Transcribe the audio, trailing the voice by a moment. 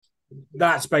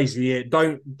that's basically it.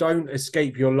 Don't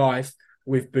escape your life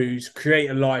with booze. Create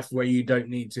a life where you don't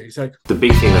need to. So The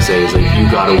big thing I say is like you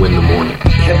gotta win the morning.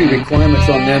 Heavy requirements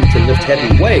on them to lift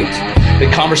heavy weights. The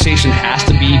conversation has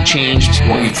to be changed.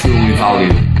 What you truly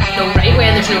value. No right way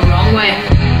and there's no wrong way.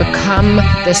 Become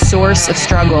the source of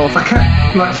struggle. I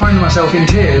kept finding myself in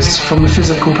tears from the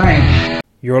physical pain.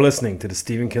 You're listening to the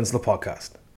Stephen Kinsler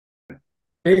podcast.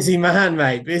 busy man,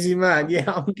 mate. Busy man.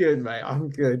 Yeah, I'm good, mate. I'm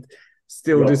good.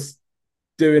 Still just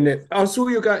doing it. I saw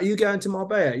you going to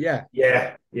Marbella. Yeah.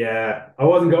 I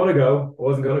wasn't gonna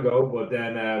go, but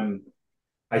then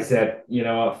I said, you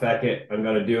know what, feck it, I'm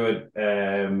gonna do it.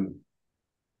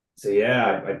 So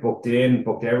yeah, I booked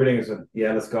everything. I said,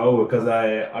 yeah, let's go, because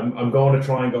I'm going to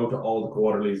try and go to all the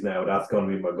quarterlies now. That's going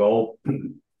to be my goal.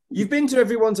 You've been to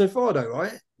everyone so far, though,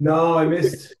 right? No, I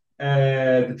missed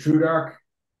the True Dark.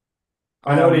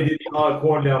 I know they did the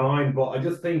quarterly online, but I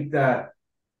just think that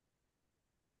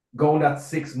going that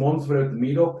 6 months without the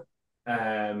meetup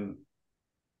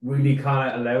really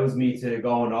kind of allows me to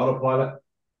go on autopilot.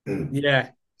 Yeah.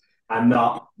 And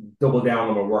not double down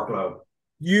on my workload.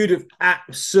 You'd have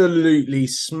absolutely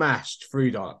smashed Through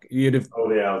Dark. You'd have.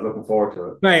 Oh yeah, I was looking forward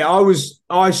to it. Mate,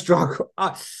 I struggled.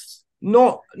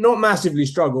 Not massively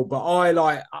struggled, but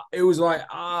it was like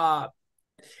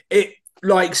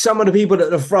some of the people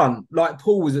at the front, like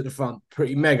Paul was at the front,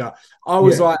 pretty mega. I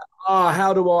was like,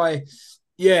 how do I?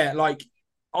 Yeah, like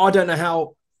I don't know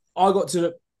how I got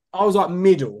to. I was like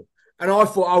middle, and I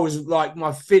thought I was like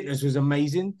my fitness was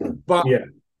amazing, but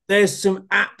there's some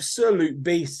absolute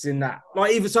beasts in that.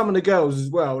 Like even some of the girls as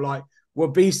well, like were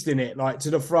beasting it, like to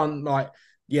the front, like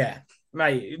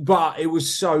mate. But it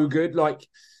was so good, like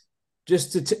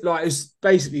just to like it's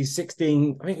basically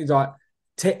 16. I think it's like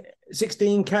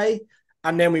 16K,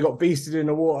 and then we got beasted in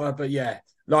the water. But yeah,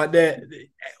 like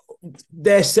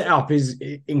their setup is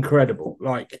incredible.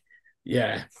 Like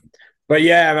but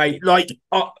yeah, mate. Like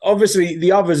obviously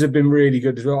the others have been really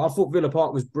good as well. I thought Villa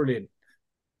Park was brilliant.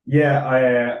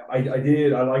 Yeah, I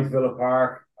did. I liked Villa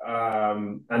Park.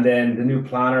 And then the new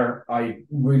planner, I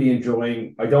really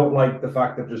enjoying. I don't like the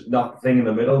fact that there's not a thing in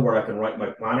the middle where I can write my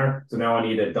planner. So now I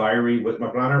need a diary with my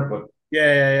planner. But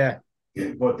yeah.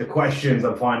 But the questions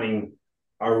I'm finding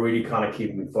are really kind of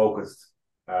keeping me focused.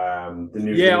 The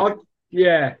new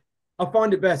I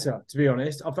find it better, to be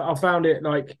honest. I found it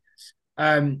like,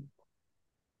 I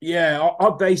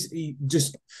basically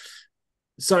just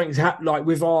something's happened like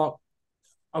with our.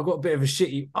 I got a bit of a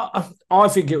shitty. I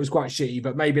think it was quite shitty,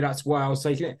 but maybe that's why I was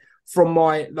taking it from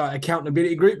my like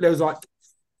accountability group. There was like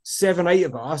 7, 8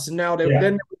 of us, and now then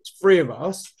there was 3 of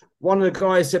us. One of the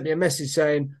guys sent me a message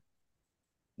saying,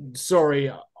 "Sorry,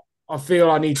 I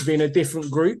feel I need to be in a different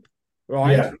group,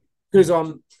 right? Because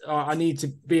I need to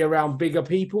be around bigger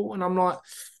people." And I'm like,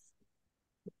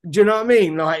 do you know what I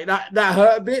mean? Like that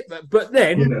hurt a bit, but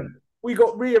then we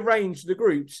got rearranged the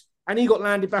groups, and he got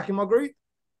landed back in my group.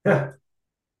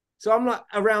 So I'm like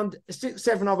around 6,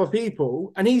 7 other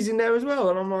people, and he's in there as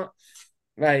well. And I'm like,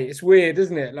 mate, it's weird,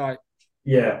 isn't it? Like,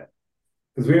 yeah,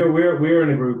 because we were in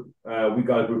a group. We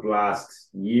got a group last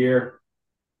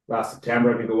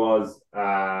September, I think it was,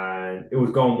 and it was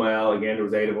going well. Again, there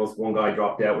was 8 of us. One guy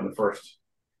dropped out in the first,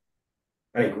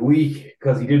 I think, week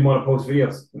because he didn't want to post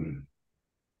videos, and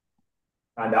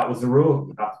that was the rule.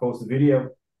 You have to post a video.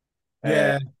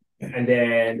 Yeah, and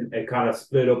then it kind of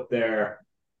split up there.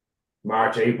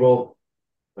 March, April,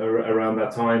 around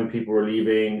that time, people were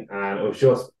leaving, and it was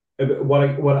just what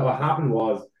happened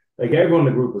was like everyone in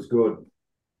the group was good.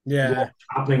 Yeah, what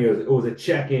happening is it was a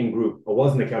check-in group. It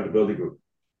wasn't an accountability group.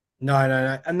 No,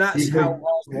 and that's how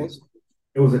ours was.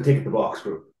 It was a tick the box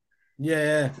group.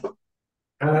 Yeah,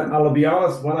 and I'll be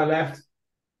honest. When I left,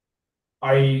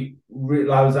 I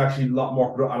was actually a lot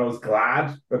more, and I was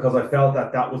glad because I felt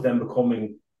that was them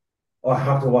becoming. Oh, I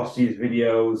have to watch these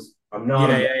videos. I'm not.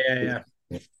 Yeah.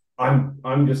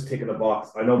 I'm just ticking the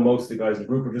box. I know most of the guys in the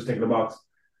group are just ticking the box.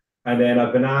 And then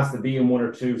I've been asked to be in 1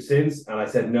 or 2 since, and I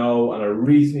said no. And I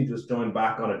recently just joined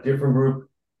back on a different group.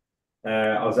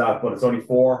 I was at, but it's only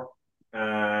 4,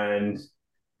 and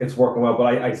it's working well.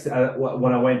 But I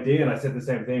when I went in, I said the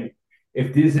same thing.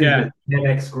 If this is the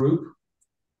 10x group,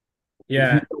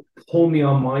 if you pull me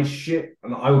on my shit,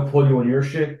 and I will pull you on your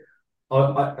shit.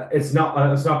 It's not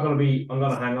going to be. I'm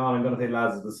going to hang on. I'm going to say,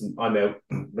 lads, listen, I'm out,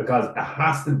 because it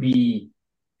has to be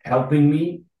helping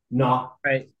me, not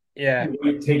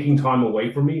taking time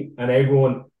away from me. And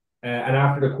everyone, and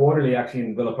after the quarterly, actually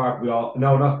in Villa Park, we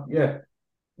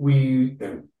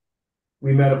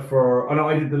met up for. I know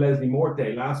I did the Leslie Moore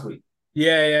Day last week.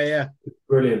 Yeah.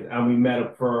 Brilliant, and we met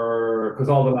up for because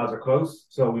all the lads are close,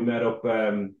 so we met up.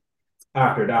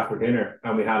 after that for dinner,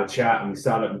 and we had a chat, and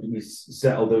we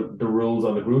settled the rules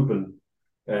on the group, and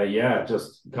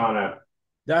just kind of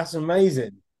That's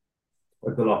amazing.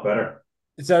 it's a lot better.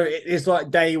 So it's like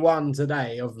day one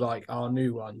today of like our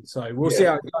new one. So we'll see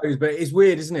how it goes. But it's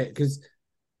weird, isn't it? Because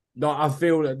like I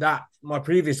feel that my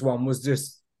previous one was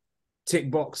just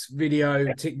tick box video,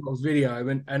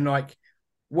 and like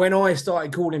when I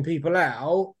started calling people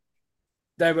out,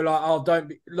 they were like, "Oh, don't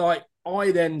be like."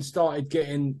 I then started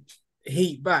getting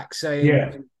heat back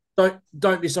saying,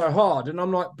 "Don't be so hard," and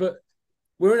I'm like, "But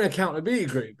we're in an accountability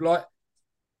group. Like,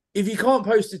 if you can't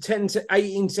post a 10 to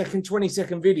 18 second,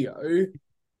 20-second video,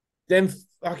 then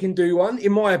I can do one,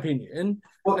 in my opinion."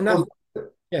 And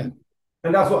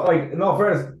that's what, like, in all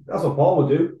fairness, that's what Paul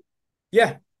would do.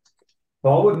 Yeah.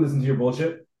 Paul wouldn't listen to your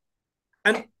bullshit.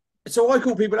 And so I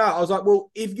call people out. I was like, well,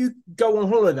 if you go on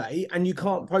holiday and you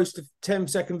can't post a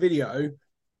 10-second video,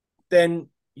 then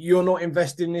you're not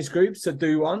invested in this group, so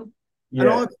do one.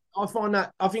 Yeah. And I find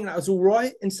that, I think that was all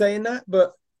right in saying that,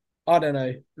 but I don't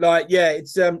know. Like,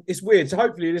 it's weird. So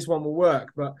hopefully this one will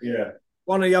work. But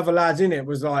one of the other lads in it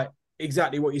was like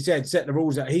exactly what you said, set the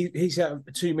rules out. He set a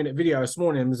 2-minute video this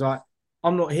morning and was like,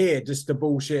 I'm not here just to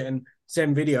bullshit and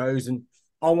send videos, and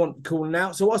I want calling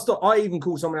out. So I even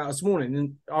called someone out this morning,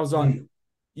 and I was like,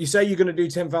 you say you're going to do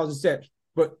 10,000 steps,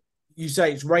 but you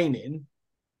say it's raining.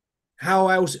 How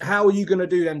are you going to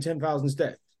do them 10,000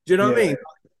 steps? Do you know what I mean?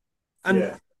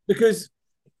 And because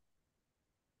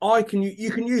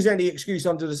you can use any excuse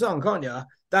under the sun, can't you?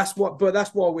 That's why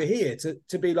we're here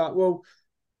to be like, well,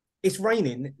 it's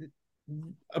raining.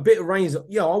 A bit of rain's, I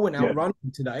went out running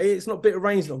today. It's not, a bit of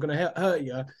rain's not going to hurt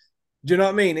you. Do you know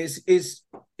what I mean?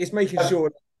 It's making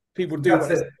sure people do.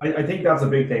 I think that's a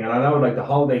big thing, and I know like the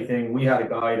holiday thing. We had a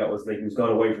guy that was like, he was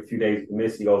going away for a few days with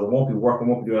Miss. He goes, I won't be working,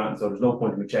 won't be doing that, and so there's no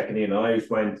point in me checking in. And I just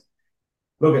went,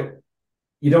 look,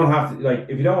 you don't have to, like,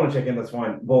 if you don't want to check in, that's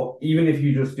fine. But even if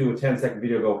you just do a 10-second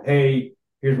video, go, hey,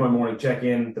 here's my morning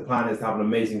check-in. The plan is to have an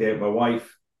amazing day with my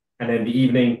wife, and then the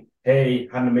evening, hey,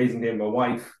 had an amazing day with my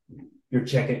wife. You're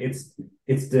checking.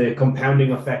 It's the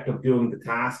compounding effect of doing the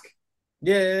task.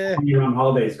 Yeah. When you're on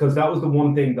holidays, because that was the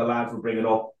one thing the lads were bringing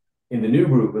up in the new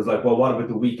group, was like, well, what about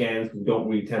the weekends? We don't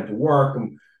really tend to work,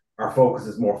 and our focus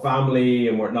is more family,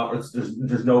 and we're not.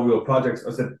 There's no real projects.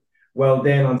 I said, well,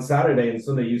 then on Saturday and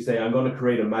Sunday, you say, I'm going to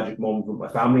create a magic moment with my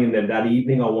family, and then that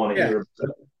evening I want to hear about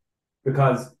it.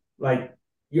 Because like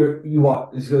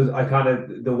because I kind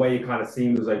of, the way it kind of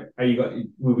seemed was like,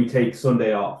 will we take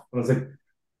Sunday off? And I was like,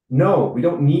 no, we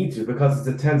don't need to, because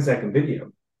it's a 10-second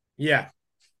video. Yeah.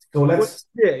 So let's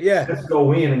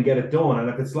go in and get it done. And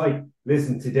if it's like,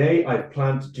 listen, today I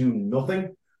plan to do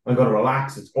nothing, I'm going to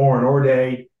relax, it's R&R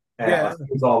day,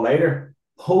 it's all later,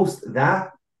 post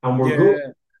that and we're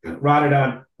good, rather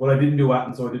than, well, I didn't do that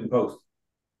and so I didn't post.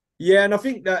 Yeah, and I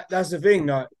think that's the thing,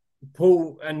 like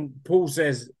Paul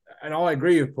says, and I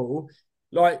agree with Paul,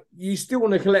 like you still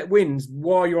want to collect wins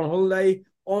while you're on holiday,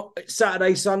 on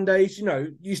Saturday, Sundays,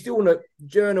 you still want to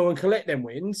journal and collect them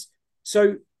wins.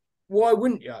 So why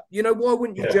wouldn't you? Why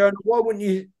wouldn't you journal? Why wouldn't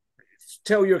you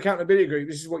tell your accountability group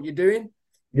this is what you're doing?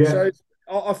 Yeah. So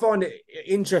I find it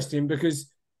interesting,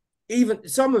 because even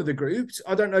some of the groups,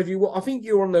 I don't know if I think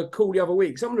you were on the call the other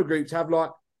week, some of the groups have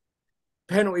like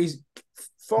penalties,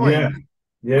 fine.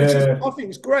 Yeah. Which I think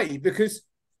is great, because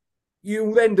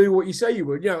you'll then do what you say you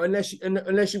would, unless you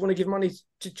want to give money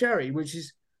to charity, which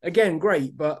is, again,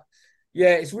 great. But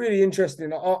yeah, it's really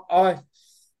interesting.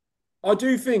 I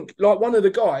do think, like, one of the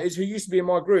guys who used to be in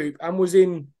my group and was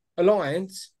in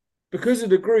Alliance, because of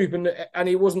the group and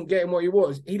he wasn't getting what he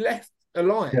was, he left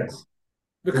Alliance.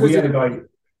 Because we had a guy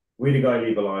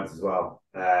leave Alliance as well.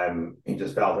 He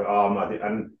just felt like, I'm not,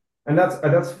 and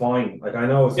that's fine. Like, I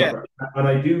know it's not, and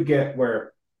I do get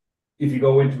where if you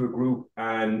go into a group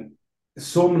and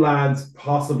some lads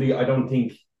possibly, I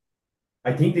think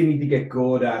they need to get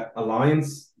good at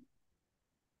Alliance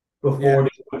before they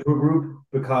go to a group,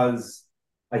 because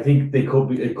I think it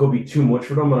could be too much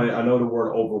for them. And I know the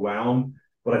word overwhelmed,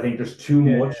 but I think there's too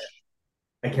much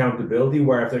accountability,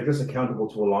 where if they're just accountable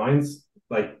to Alliance,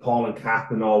 like Paul and Kat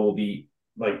and all will be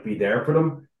there for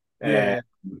them.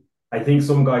 I think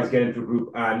some guys get into a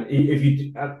group, and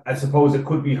I suppose it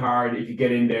could be hard if you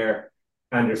get in there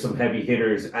and there's some heavy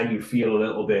hitters and you feel a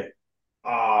little bit,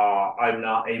 I'm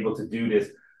not able to do this.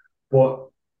 But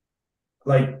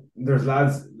like, there's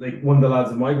lads, like one of the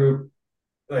lads in my group,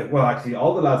 like, well, actually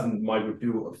all the lads in my group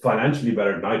do financially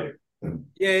better than I do.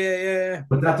 Yeah.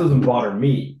 But that doesn't bother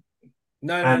me.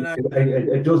 No.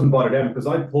 It doesn't bother them, because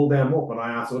I pull them up and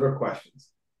I ask other questions.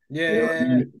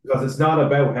 Because it's not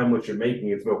about how much you're making,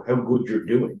 it's about how good you're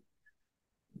doing.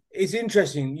 It's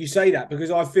interesting you say that,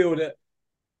 because I feel that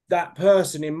that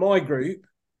person in my group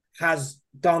has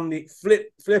done the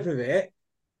flip of it.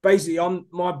 Basically, I'm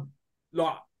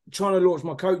trying to launch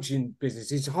my coaching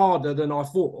business. It's harder than I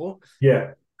thought.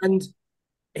 Yeah. And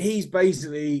he's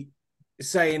basically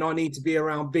saying I need to be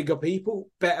around bigger people,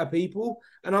 better people.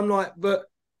 And I'm like, but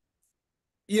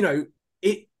the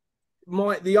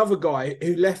other guy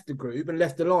who left the group and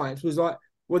left Alliance was like,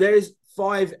 well, there's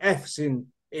 5 F's in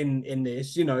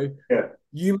this, Yeah.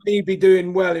 You may be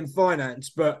doing well in finance,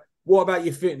 but what about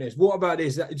your fitness? What about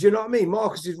this? Do you know what I mean?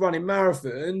 Marcus is running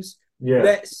marathons. Yeah.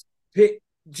 Let's pick.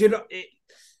 Do you know?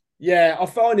 Yeah, I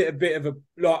find it a bit of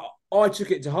I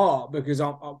took it to heart because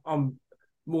I'm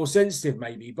more sensitive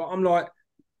maybe, but I'm like,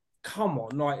 come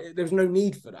on, there's no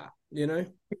need for that,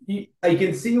 I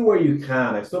can see where you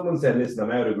can. If someone said, listen,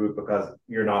 I'm out of group because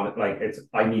you're not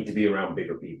I need to be around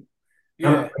bigger people.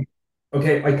 Yeah.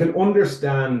 Okay, I can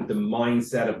understand the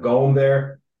mindset of going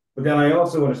there, but then I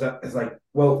also understand it's like,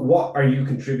 well, what are you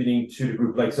contributing to the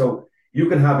group? So you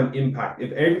can have an impact.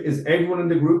 Is everyone in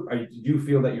the group? Do you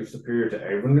feel that you're superior to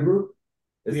everyone in the group?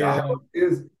 Is that what it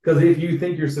is? Because if you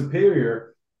think you're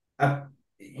superior,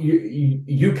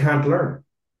 you can't learn.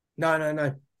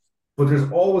 No. But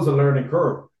there's always a learning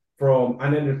curve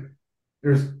and then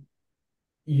there's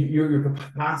your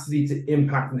capacity to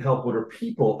impact and help other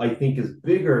people, I think, is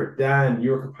bigger than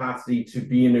your capacity to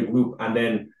be in a group and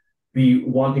then be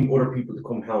wanting other people to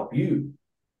come help you.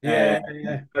 Yeah.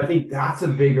 I think that's a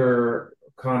bigger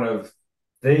kind of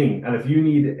thing. And if you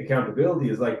need accountability,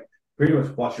 it's like pretty much,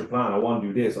 what's your plan? I want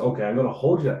to do this. Okay, I'm going to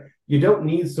hold you. You don't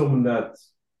need someone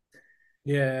that's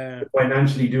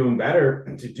financially doing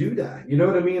better to do that. You know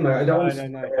what I mean? Like, I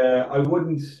don't. No.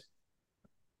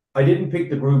 I didn't pick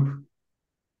the group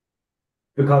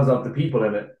because of the people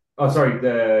in it. Oh,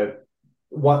 sorry.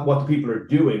 What the people are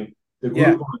doing. The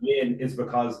group I'm in is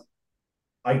because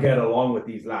I get along with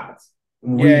these lads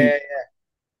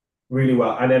really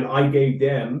well, and then I gave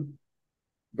them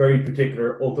very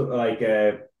particular,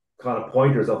 kind of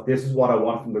pointers of this is what I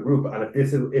want from the group, and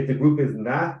if the group isn't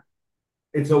that,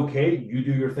 it's okay. You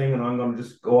do your thing, and I'm going to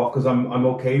just go off because I'm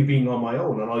okay being on my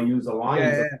own, and I'll use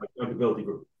Alliance as my accountability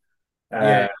group.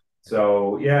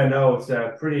 So it's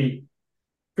a pretty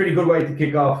good way to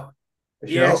kick off a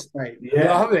show. Yes, mate.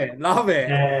 Yeah. Love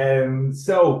it.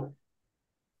 So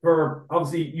for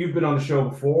obviously you've been on the show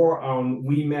before.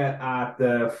 We met at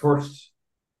the first.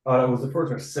 It was the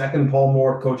first or second Paul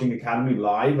Moore Coaching Academy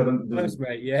live. I don't do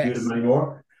them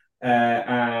anymore.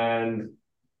 And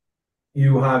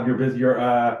you have was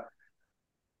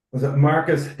it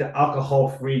Marcus, the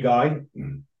alcohol-free guy?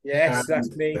 Yes,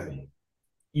 that's me.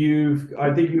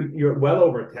 I think you're well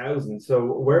over 1,000. So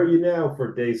where are you now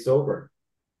for days sober?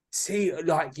 See,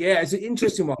 it's an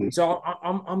interesting one. So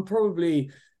I'm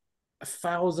probably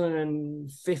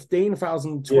 1,015,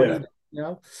 1,020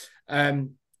 now.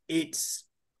 It's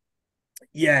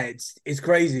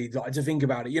crazy to think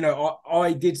about it.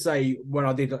 I did say when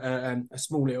I did a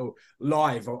small little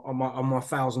live on my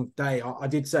 1,000th day, I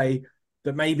did say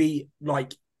that maybe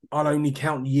I'll only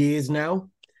count years now.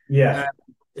 Yeah.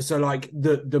 So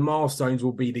the milestones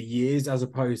will be the years as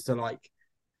opposed to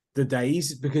the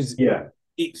days, because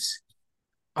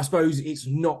I suppose it's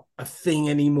not a thing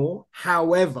anymore.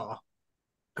 However,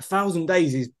 1,000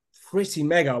 days is pretty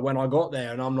mega when I got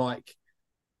there, and I'm like,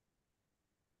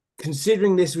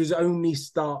 considering this was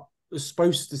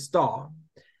supposed to start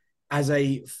as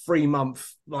a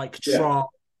 3-month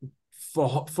trial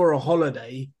for a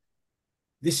holiday,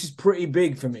 this is pretty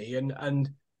big for me, and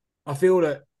I feel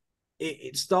that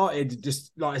it started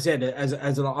just like I said as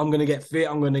I'm going to get fit,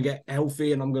 I'm going to get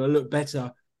healthy, and I'm going to look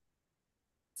better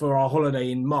for our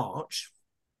holiday in March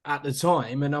at the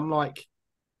time, and I'm like,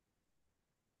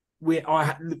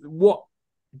 what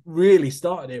really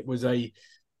started it was a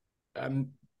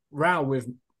row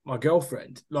with my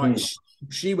girlfriend.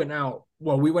 She went out.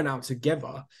 Well, we went out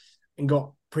together and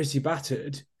got pretty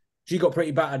battered. She got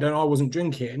pretty battered, and I wasn't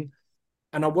drinking.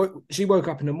 And she woke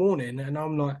up in the morning, and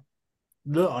I'm like,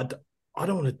 look, I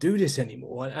don't want to do this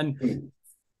anymore.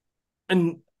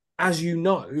 And as you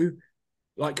know,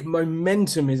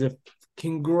 momentum is a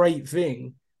fucking great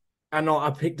thing. And I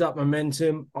picked up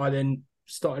momentum. I then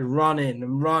started running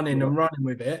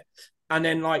with it. And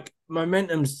then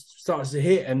momentum starts to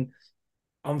hit, and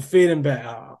I'm feeling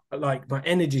better. My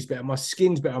energy's better, my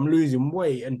skin's better, I'm losing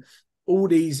weight, and all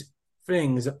these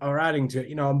things are adding to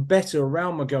it. I'm better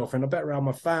around my girlfriend, I'm better around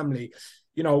my family.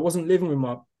 I wasn't living with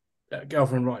my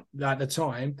girlfriend right at the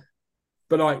time,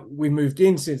 but we moved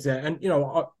in since then, and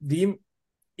the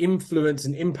influence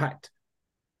and impact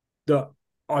that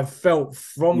I've felt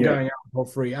from going alcohol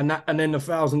free, and then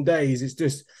 1,000 days, it's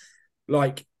just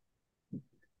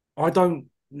I don't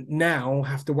now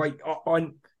have to wake.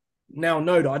 I now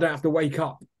know that I don't have to wake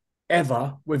up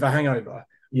ever with a hangover.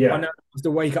 Yeah. I don't have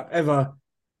to wake up ever.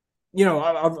 You know,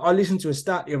 I listened to a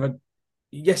stat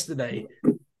yesterday.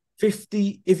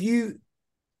 50. If you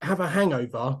have a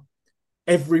hangover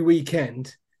every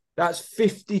weekend, that's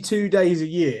 52 days a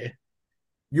year.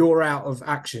 You're out of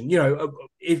action. You know,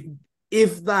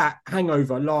 if that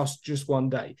hangover lasts just one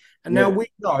day, and now we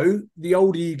know the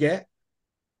older you get,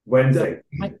 Wednesday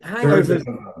hangover.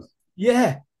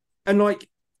 Yeah, and like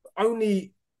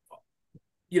only,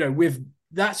 you know,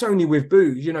 that's only with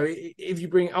booze. You know, if you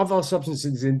bring other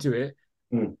substances into it,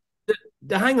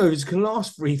 the hangovers can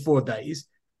last 3-4 days.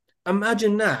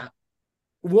 Imagine that.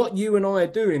 What you and I are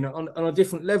doing on our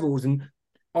different levels and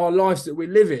our lives that we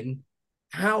live in,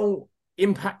 how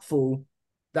impactful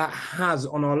that has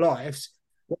on our lives.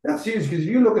 That's huge because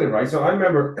if you look at it, right? So I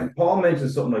remember Paul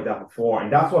mentioned something like that before,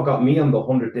 and that's what got me on the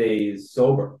 100 days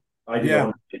sober. I did a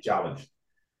 100-day challenge.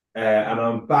 And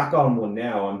I'm back on one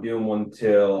now. I'm doing one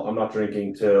I'm not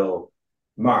drinking till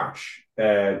March,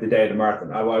 the day of the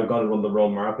marathon. I'm going to run the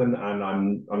Rome Marathon, and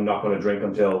I'm not going to drink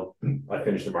until I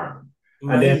finish the marathon.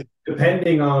 Right. And then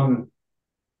depending on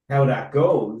how that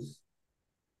goes,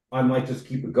 I might just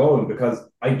keep it going because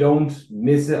I don't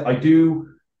miss it. I do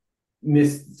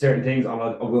miss certain things.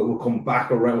 We'll come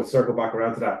back around. We'll circle back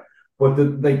around to that. But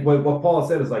what Paul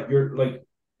said is you're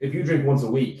if you drink once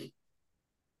a week,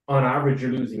 on average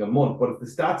you're losing a month. But if the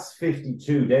stat's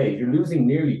 52 days, you're losing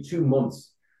nearly 2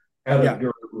 months out of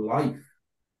your life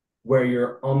where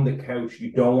you're on the couch.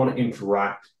 You don't want to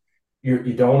interact.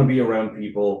 You don't want to be around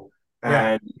people,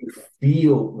 and you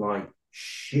feel like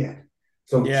shit.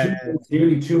 So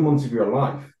nearly 2 months of your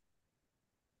life,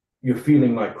 you're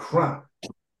feeling like crap.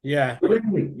 Yeah.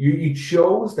 Really, you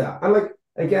chose that. And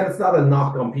again, it's not a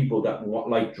knock on people that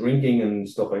like drinking and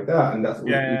stuff like that. And that's a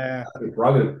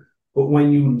prerogative. But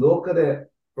when you look at it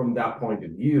from that point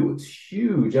of view, it's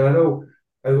huge. And I know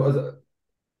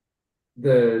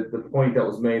the point that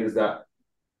was made is that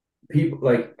people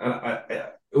it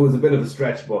was a bit of a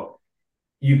stretch, but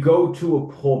you go to a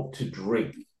pub to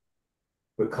drink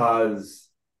because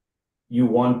you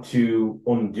want to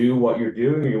undo what you're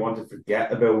doing, or you want to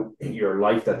forget about your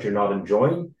life that you're not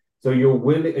enjoying. So you're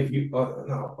willing, if you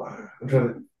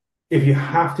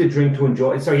have to drink to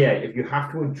enjoy, if you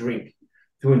have to drink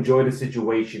to enjoy the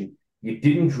situation, you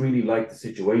didn't really like the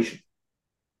situation.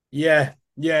 Yeah,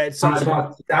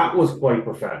 that was quite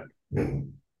profound.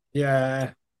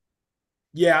 Yeah,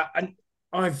 and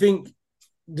I think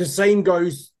the same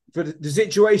goes for the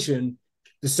situation.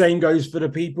 The same goes for the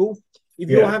people. If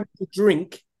you're having to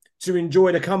drink to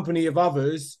enjoy the company of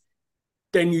others,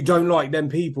 then you don't like them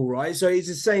people, right? So it's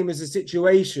the same as the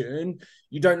situation.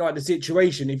 You don't like the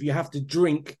situation if you have to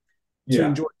drink to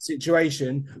enjoy the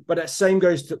situation. But that same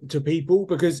goes to people,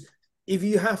 because if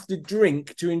you have to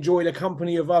drink to enjoy the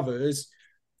company of others,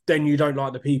 then you don't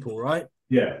like the people, right?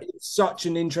 Yeah. It's such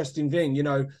an interesting thing, you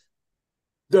know.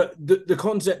 The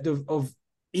concept of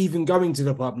even going to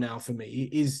the pub now for me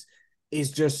is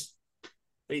just,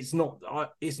 it's not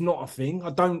a thing.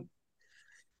 I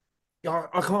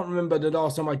can't remember the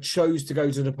last time I chose to go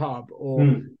to the pub,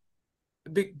 or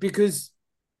because,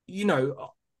 you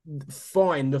know,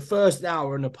 fine, the first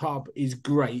hour in the pub is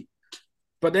great,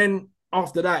 but then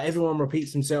after that, everyone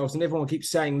repeats themselves and everyone keeps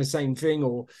saying the same thing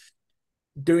or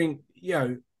doing, you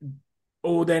know,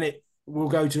 or then we'll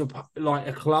go to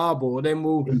a club, or then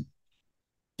we'll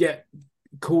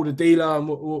call the dealer, and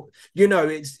we'll you know,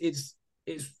 it's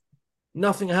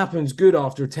nothing happens good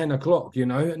after 10 o'clock, you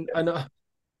know,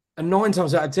 and 9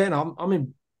 times out of 10, I'm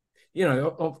in, you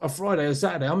know, a Friday or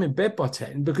Saturday, I'm in bed by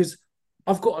 10 because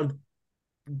I've got a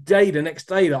day the next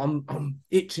day that I'm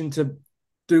itching to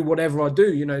do whatever I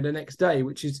do, you know, the next day,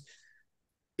 which is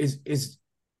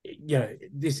you know,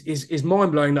 this is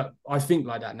mind blowing that I think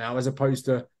like that now, as opposed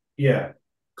to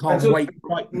can't wait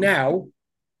right now.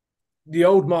 The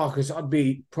old Marcus, I'd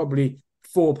be probably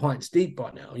 4 pints deep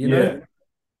by now, you know.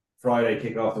 Friday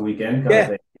kick off the weekend kind of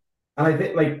thing. And I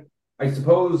think, I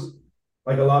suppose,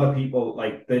 a lot of people,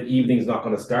 the evening's not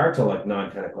going to start till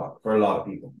 9, 10 o'clock for a lot of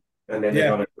people. And then they're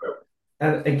going to go.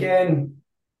 And again,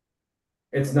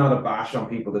 it's not a bash on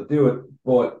people that do it,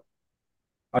 but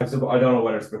I don't know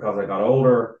whether it's because I got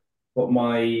older, but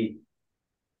my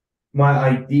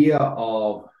idea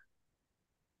of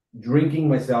drinking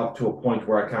myself to a point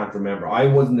where I can't remember. I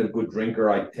wasn't a good drinker.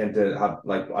 I tend to have,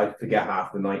 I forget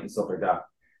half the night and stuff like that.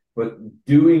 But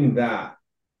doing that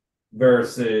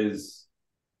versus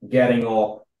getting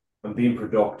up and being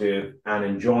productive and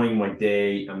enjoying my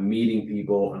day and meeting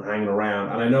people and hanging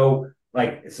around. And I know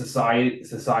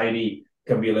society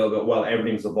can be a little bit, well,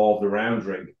 everything's evolved around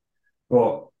drink.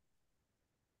 But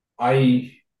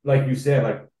like you said,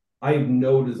 like I have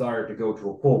no desire to go to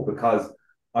a pub because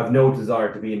I've no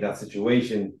desire to be in that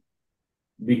situation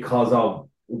because of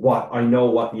what I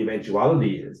know what the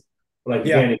eventuality is. Like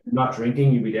again, if you're not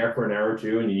drinking, you'll be there for an hour or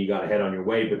two, and you got to head on your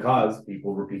way because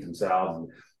people repeat themselves and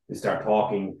they start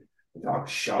talking, they talk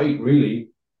shite, really.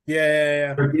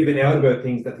 Yeah. They're giving out about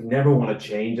things that they never want to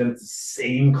change, and it's the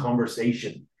same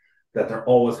conversation that they're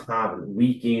always having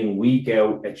week in, week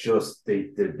out. It's just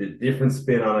the different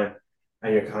spin on it,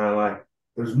 and you're kind of like,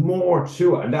 there's more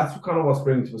to it, and that's what kind of what's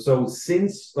bringing to us. So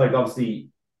since, like, obviously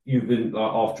you've been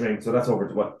off drink, so that's over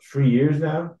to what, 3 years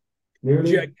now,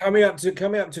 nearly. Yeah, coming up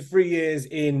to 3 years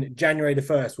in January the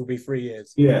 1st will be 3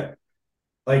 years. Yeah.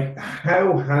 Like,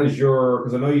 how has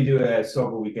because I know you do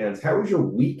sober weekends. How has your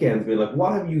weekends been? Like,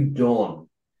 what have you done?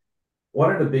 What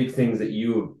are the big things that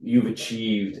you've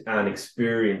achieved and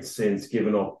experienced since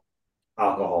giving up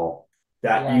alcohol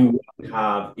that you would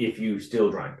have if you still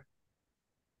drank?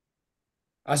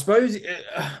 I suppose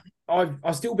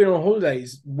I've still been on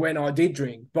holidays when I did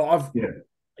drink, but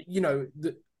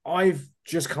I've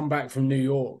just come back from New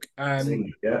York,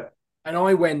 and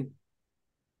I went.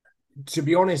 To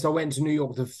be honest, I went to New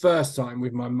York the first time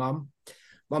with my mum.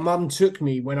 My mum took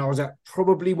me when I was at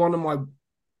probably one of my,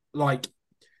 like,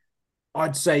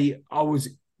 I'd say I was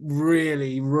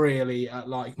really, really at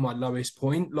like my lowest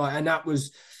point. Like, and that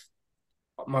was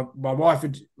my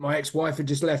ex-wife had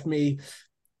just left me.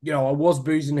 You know, I was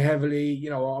boozing heavily. You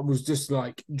know, I was just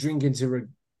like drinking to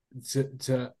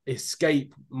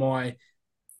escape my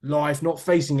life, not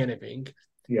facing anything.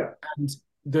 Yeah. And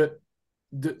the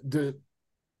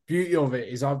beauty of it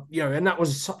is and that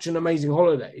was such an amazing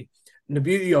holiday. And the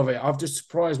beauty of it, I've just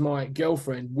surprised my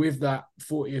girlfriend with that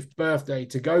 40th birthday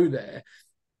to go there.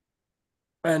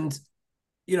 And,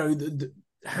 you know,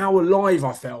 how alive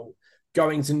I felt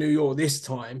going to New York this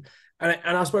time. And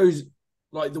I suppose,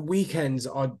 like, the weekends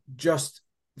are just,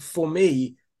 for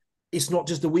me, it's not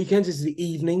just the weekends, it's the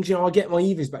evenings. You know, I get my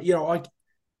evenings back. You know, I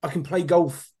can play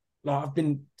golf. Like, I've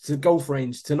been to the golf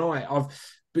range tonight.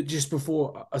 But just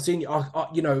before I seen you,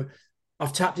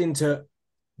 I've tapped into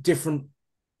different,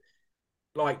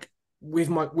 like, with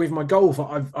my golf.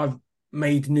 I've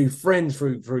made new friends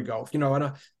through golf, you know, and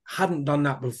I hadn't done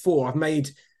that before. I've made,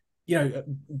 you know,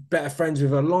 better friends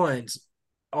with Alliance.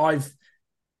 I've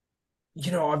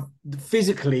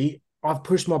physically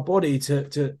pushed my body to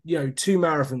 2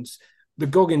 marathons, the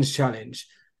Goggins Challenge.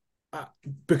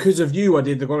 Because of you, I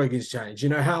did the Goggins Challenge. You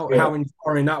know how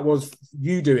inspiring that was,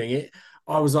 you doing it.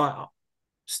 I was like,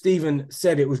 Stephen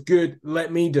said it was good,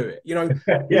 let me do it. You know,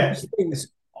 things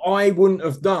I wouldn't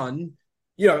have done.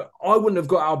 You know, I wouldn't have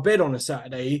got out of bed on a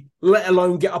Saturday, let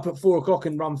alone get up at 4 o'clock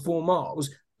and run 4 miles,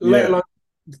 let alone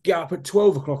get up at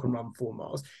 12 o'clock and run 4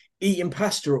 miles, eating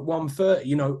pasta at 1:30.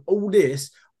 You know, all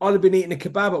this, I'd have been eating a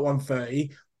kebab at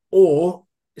 1:30 or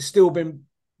still been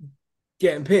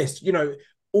getting pissed. You know,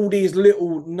 all these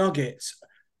little nuggets,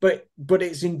 but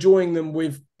it's enjoying them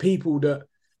with people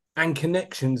and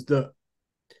connections that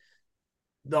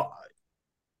they're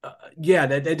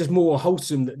just more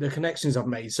wholesome, the connections I've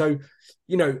made. So,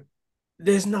 you know,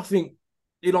 there's nothing,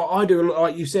 you know, I do,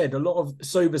 like you said, a lot of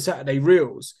sober Saturday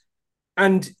reels,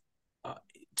 and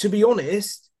to be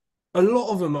honest, a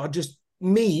lot of them are just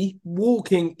me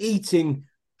walking, eating,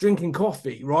 drinking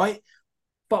coffee, right?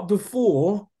 But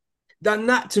before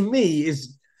that to me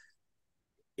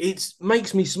it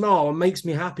makes me smile and makes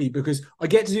me happy, because I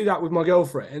get to do that with my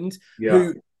girlfriend,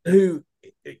 who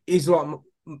is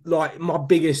like my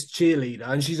biggest cheerleader,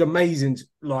 and she's amazing,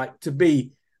 like, to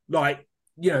be, like,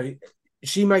 you know,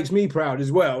 she makes me proud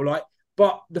as well. Like,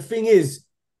 but the thing is,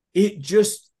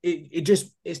 it's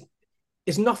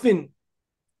nothing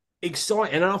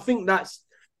exciting, and I think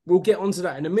we'll get onto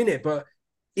that in a minute, but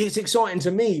it's exciting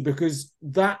to me because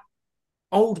that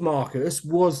old Marcus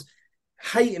was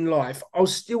hating life. I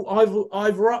was still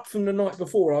either up from the night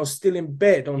before, I was still in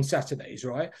bed on Saturdays,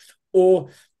 right?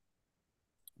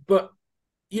 But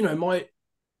you know, my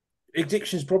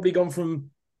addiction's probably gone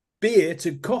from beer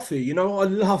to coffee. You know, I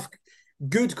love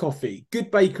good coffee,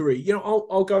 good bakery. You know,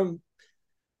 I'll go,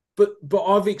 but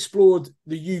I've explored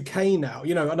the UK now.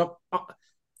 You know, and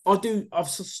I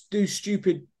do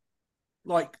stupid,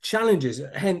 like, challenges.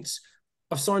 Hence,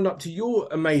 I've signed up to your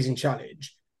amazing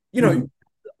challenge. You know,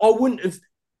 I wouldn't have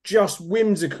just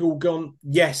whimsical gone,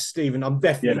 yes, Stephen, I'm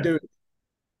definitely doing it.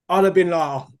 I'd have been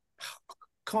like,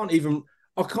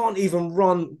 I can't even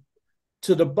run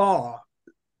to the bar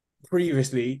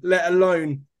previously, let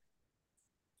alone,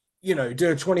 you know,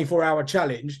 do a 24-hour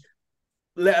challenge,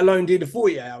 let alone do the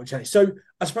 48-hour challenge. So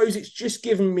I suppose it's just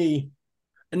given me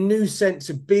a new sense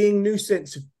of being, new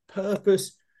sense of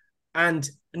purpose, and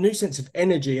a new sense of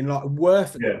energy and like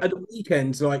worth at the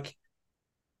weekends. Like,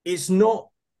 it's not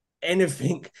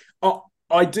anything.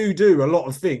 I do a lot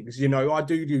of things, you know. I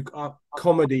do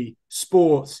comedy,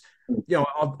 sports. You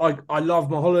know, I love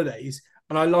my holidays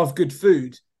and I love good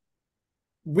food,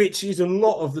 which is a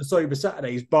lot of the sober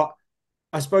Saturdays. But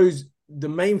I suppose the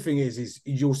main thing is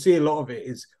you'll see a lot of it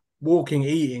is walking,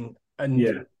 eating,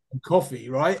 and coffee,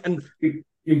 right? And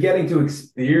you're getting to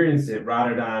experience it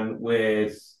rather than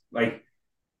with like,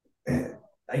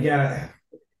 again,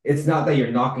 it's not that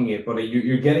you're knocking it, but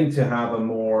you're getting to have a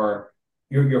more,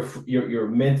 you're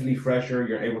mentally fresher.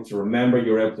 You're able to remember.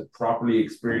 You're able to properly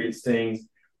experience things.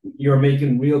 You're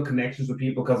making real connections with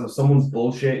people, because if someone's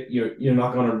bullshit, you're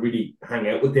not going to really hang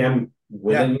out with them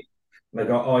willingly. Like,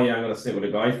 oh yeah, I'm going to sit with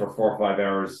a guy for 4 or 5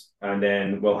 hours, and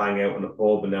then we'll hang out in the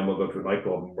pub, and then we'll go to a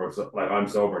nightclub, and we're like, I'm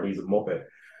sober and he's a muppet.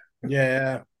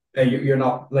 Yeah, you're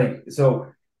not like, so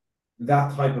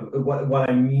that type of what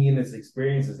I mean is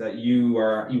experience is that you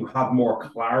have more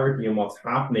clarity on what's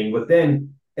happening, but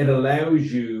then it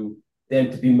allows you then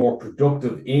to be more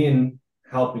productive in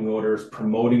helping others,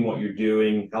 promoting what you're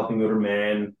doing, helping other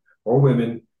men or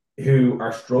women who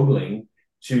are struggling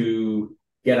to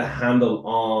get a handle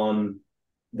on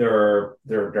their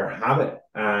habit.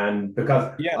 And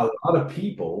because a lot of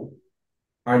people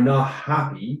are not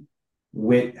happy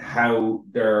with how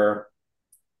their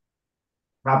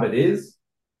habit is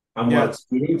and what it's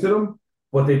doing to them,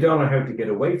 but they don't know how to get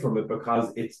away from it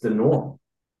because it's the norm.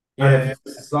 And if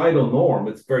it's a societal norm,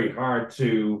 it's very hard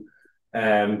to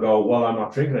go, well, I'm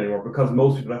not drinking anymore, because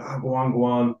most people are like, go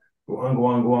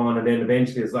on. And then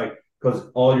eventually it's like, because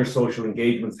all your social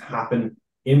engagements happen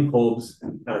in pubs,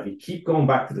 and if you keep going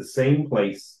back to the same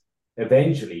place,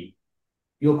 eventually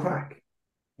you'll crack.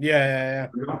 Yeah.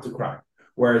 Not to crack.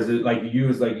 Whereas if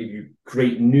you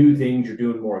create new things, you're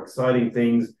doing more exciting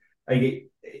things. Like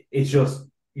it's just,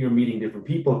 you're meeting different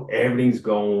people. Everything's just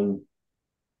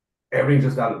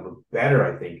got a little better,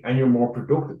 I think, and you're more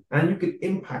productive, and you can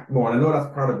impact more. And I know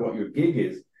that's part of what your gig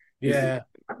is to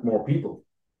impact more people.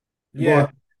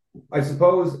 But I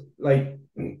suppose, like,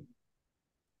 and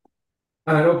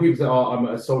I know people say, "Oh, I'm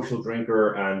a social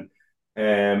drinker, and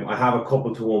I have a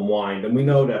couple to unwind," and we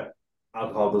know that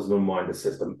alcohol doesn't unwind the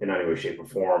system in any way, shape, or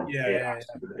form.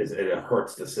 It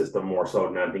hurts the system more so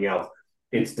than anything else.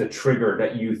 It's the trigger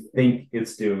that you think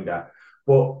it's doing that.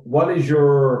 But what is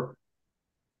your,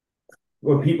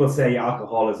 when people say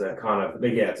alcohol is a kind of,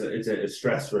 it's a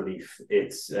stress relief,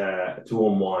 it's to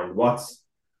unwind, what's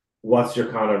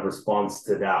your kind of response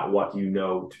to that? What do you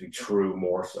know to be true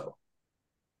more so?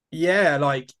 Yeah,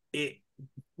 like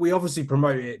we obviously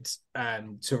promote it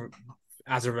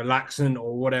as a relaxant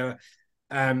or whatever,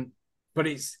 but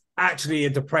it's actually a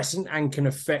depressant and can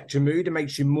affect your mood. It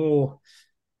makes you more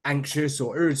anxious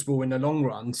or irritable in the long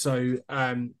run. So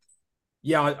the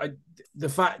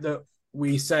fact that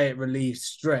we say it relieves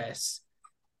stress,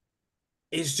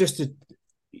 it's just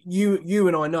you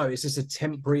and I know it's just a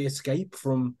temporary escape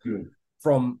from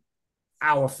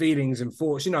our feelings and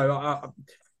thoughts. You know,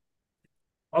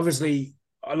 obviously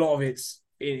a lot of it's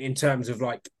in terms of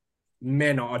like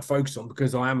men I'd focus on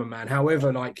because I am a man.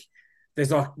 However, like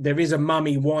there is a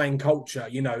mummy wine culture,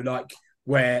 you know, like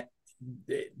where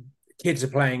kids are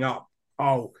playing up.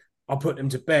 Oh, I'll put them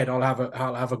to bed. I'll have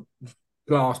a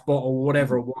glass bottle,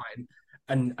 whatever, of wine,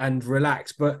 and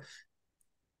relax. But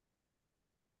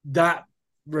that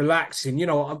relaxing, you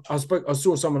know, I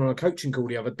saw someone on a coaching call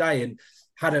the other day and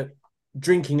had a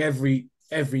drinking every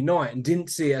night and didn't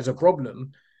see it as a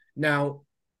problem. Now,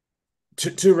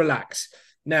 to relax.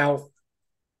 Now,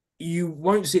 you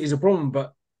won't see it as a problem,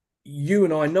 but you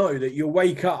and I know that you'll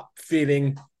wake up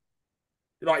feeling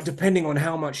like, depending on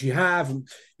how much you have,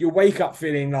 you'll wake up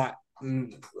feeling like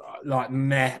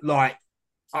meh, like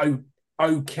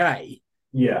okay.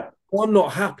 Yeah. I'm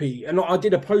not happy. And I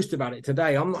did a post about it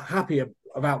today. I'm not happy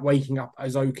about waking up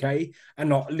as okay and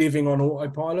not living on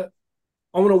autopilot.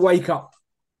 I want to wake up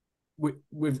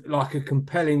with like a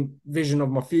compelling vision of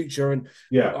my future and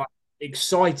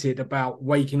excited about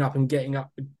waking up and getting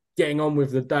on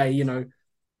with the day, you know,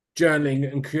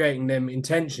 journaling and creating them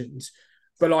intentions.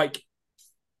 But like,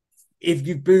 if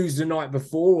you've boozed the night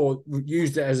before or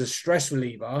used it as a stress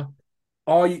reliever,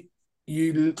 are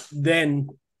you then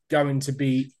going to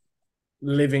be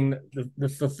living the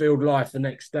fulfilled life the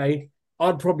next day?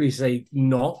 I'd probably say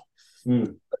not.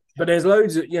 But there's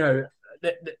loads of,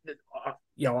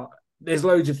 there's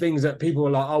loads of things that people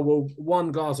are like, oh, well,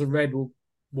 one glass of red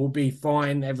will be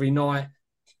fine every night.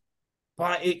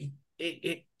 But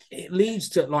it leads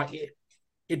to like,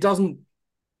 it doesn't,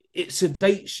 it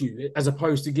sedates you as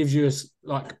opposed to gives you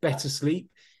like better sleep.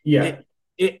 Yeah.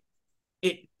 It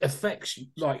affects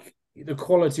like the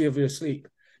quality of your sleep.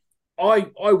 I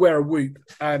wear a Whoop,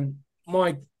 and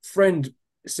my friend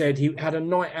said he had a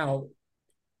night out,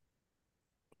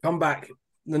 come back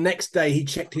the next day, he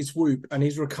checked his Whoop and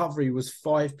his recovery was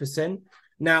 5%.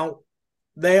 Now,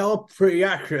 they are pretty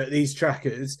accurate, these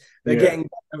trackers. They're getting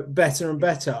better and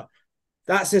better.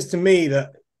 That says to me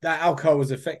that alcohol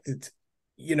has affected,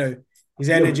 his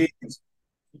energy.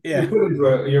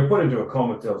 You're put into a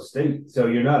comatose state, so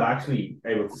you're not actually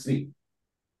able to sleep.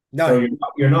 No, so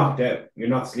you're knocked out. You're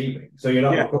not sleeping. So you're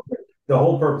not recovering. The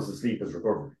whole purpose of sleep is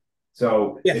recovery.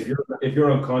 So if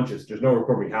you're unconscious, there's no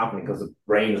recovery happening because the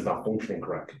brain is not functioning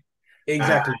correctly.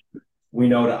 Exactly. We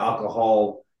know that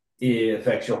alcohol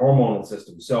affects your hormonal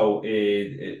system, so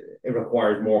it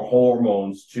requires more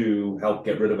hormones to help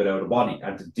get rid of it out of the body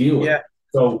and to deal with it.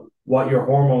 So what your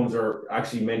hormones are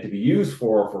actually meant to be used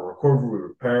for recovery,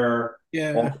 repair,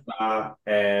 all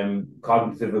that,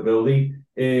 cognitive ability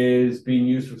is being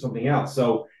used for something else.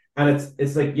 So, and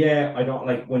it's like, I don't,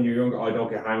 like when you're younger, I don't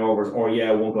get hangovers, or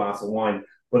one glass of wine,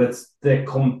 but it's the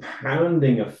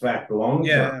compounding effect long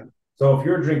term. So if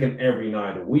you're drinking every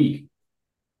night a week,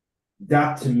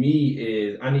 that to me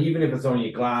is, and even if it's only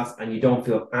a glass and you don't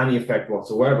feel any effect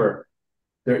whatsoever,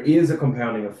 there is a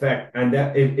compounding effect. And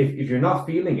that if you're not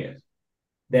feeling it,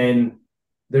 then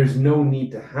there's no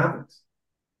need to have it.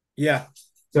 Yeah.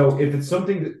 So if it's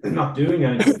something that's not doing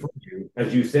anything for you,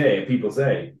 as you say, people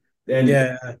say, then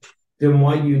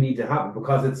why do you need to have it?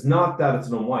 Because it's not that it's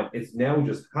an unwind. It's now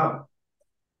just habit.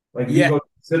 Like if you go to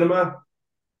the cinema,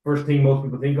 first thing most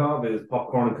people think of is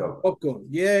popcorn and Coke. Popcorn.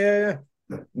 Yeah.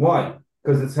 Why?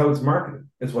 Because it's how it's marketed.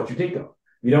 It's what you think of.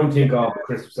 You don't think of a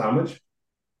crisp sandwich.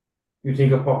 You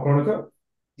think of popcorn and Coke.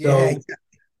 So,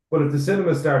 but if the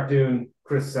cinemas start doing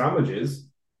crisp sandwiches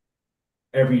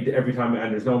every time,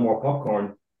 and there's no more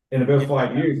popcorn, in about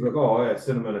 5 years, we're like,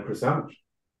 cinema and a crisp sandwich.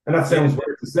 And that sounds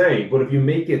weird to say, but if you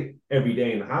make it every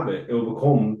day in habit, it will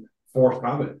become forced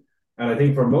habit. And I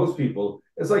think for most people,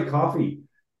 it's like coffee.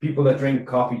 People that drink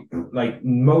coffee, like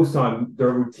most time, their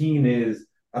routine is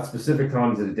at specific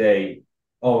times of the day,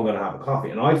 I'm going to have a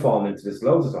coffee. And I've fallen into this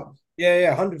loads of times.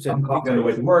 100%. Have a coffee on the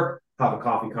way to work, have a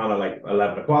coffee kind of like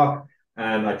 11 o'clock,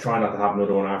 and I try not to have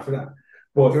another one after that.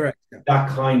 But that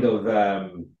kind of,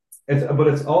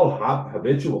 it's all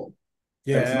habitual.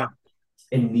 Yeah. It's not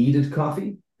a needed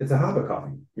coffee. It's a habit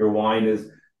coffee. Your wine is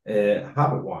a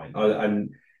habit wine.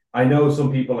 And I know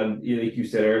some people, and like you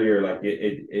said earlier, like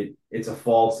it's a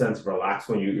false sense of relax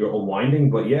when you're unwinding.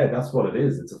 But that's what it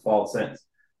is. It's a false sense.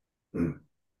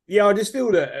 Yeah, I just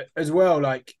feel that as well.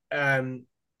 Like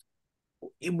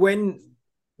when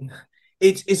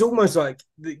it's almost like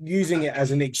using it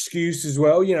as an excuse as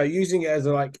well. Using it as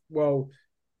I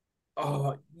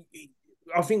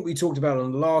think we talked about it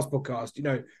on the last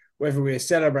podcast. Whether we're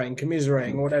celebrating,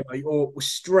 commiserating, or whatever, or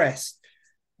stressed.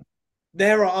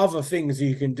 There are other things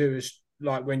you can do,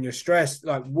 like when you're stressed,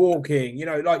 like walking.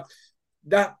 Like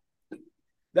that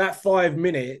 5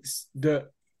 minutes that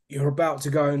you're about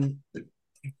to go and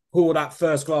pour that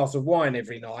first glass of wine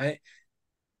every night,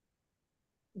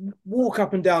 walk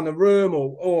up and down the room,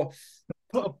 or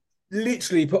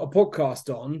literally put a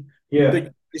podcast on that you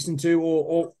listen to,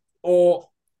 or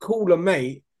call a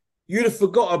mate. You'd have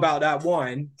forgot about that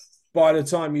wine by the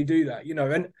time you do that,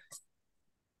 and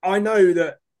I know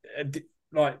that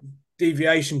like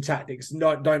deviation tactics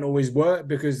don't always work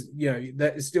because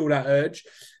there's still that urge,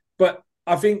 but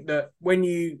I think that when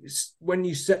you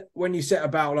set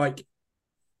about like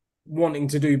wanting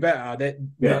to do better,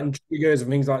 that triggers and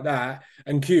things like that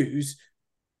and cues,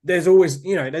 there's always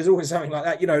something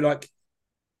like that. Like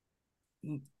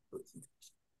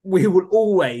we will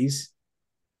always,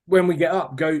 when we get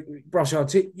up, go brush our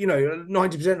teeth.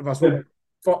 90% of us will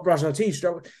brush our teeth.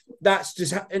 That's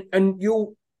just and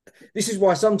you'll. This is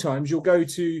why sometimes you'll go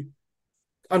to,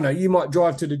 I don't know, you might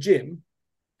drive to the gym,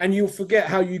 and you'll forget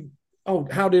how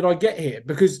did I get here?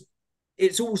 Because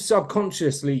it's all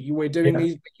subconsciously we're doing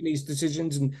making these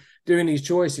decisions and doing these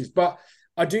choices. But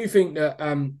I do think that,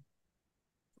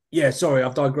 sorry,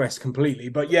 I've digressed completely.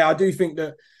 But I do think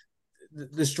that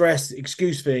the stress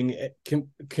excuse thing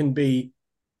can be.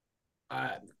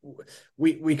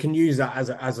 We can use that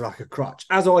as like a crutch,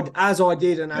 as I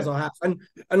did and as I have, and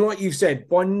like you said,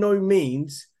 by no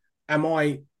means am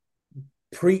I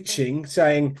preaching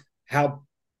saying how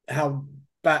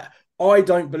bad. I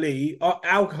don't believe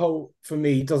alcohol for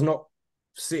me does not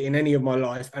sit in any of my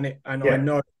life, and I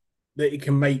know that it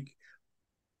can make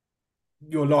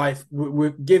your life.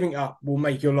 We're giving up will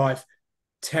make your life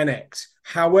 10x.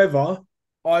 However,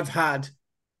 I've had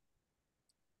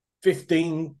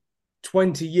 15-20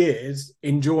 years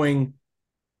enjoying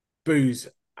booze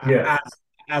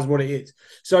as what it is.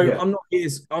 So Yeah.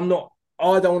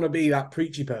 I don't want to be that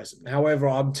preachy person. However,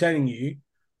 I'm telling you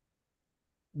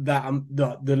that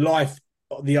the life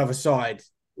on the other side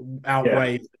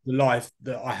outweighed the life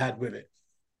that I had with it.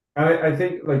 I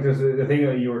think like there's the thing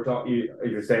that you were talking,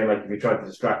 you're saying like if you try to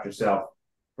distract yourself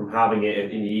from having it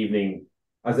in the evening.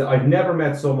 As I've never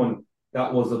met someone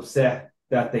that was upset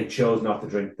that they chose not to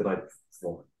drink the night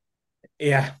before.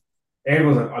 Yeah.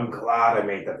 Everyone's like, I'm glad I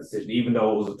made that decision, even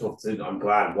though it was a tough decision. I'm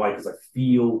glad. Why? Because I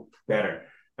feel better.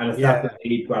 And it's that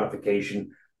delayed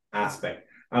gratification aspect.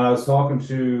 And I was talking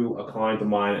to a client of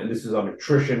mine, and this is on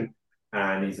nutrition.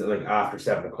 And he's like, after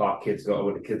 7 o'clock, when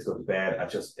the kids go to bed,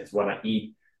 it's when I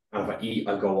eat. And if I eat,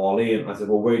 I go all in. I said,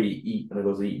 well, where do you eat? And I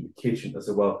goes, I eat in the kitchen. I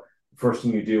said, well, the first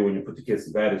thing you do when you put the kids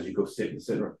to bed is you go sit in the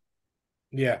sitting room.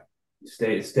 Yeah.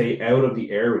 Stay out of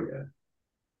the area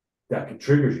that can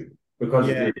trigger you. Because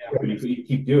you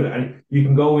keep doing it. And you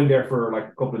can go in there for like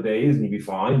a couple of days and you'll be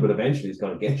fine, but eventually it's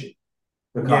going to get you.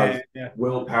 Because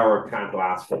willpower can't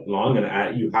last for long,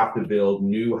 and you have to build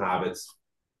new habits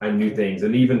and new things.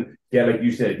 And even, like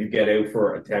you said, if you get out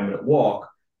for a 10-minute walk,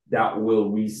 that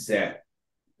will reset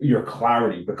your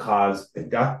clarity, because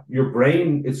that your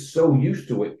brain is so used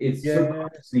to it. It's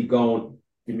subconsciously going,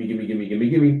 give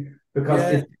me,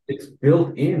 because it's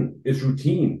built in, it's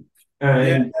routine.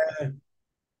 And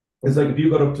it's like if you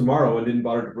got up tomorrow and didn't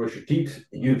bother to brush your teeth,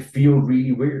 you'd feel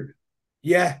really weird.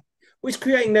 Yeah. It's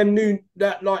creating them new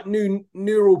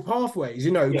neural pathways,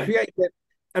 create them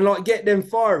and like get them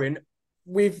firing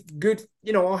with good,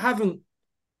 I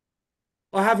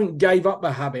haven't gave up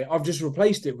a habit. I've just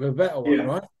replaced it with a better one,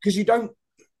 right? Because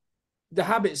the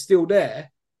habit's still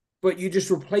there, but you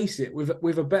just replace it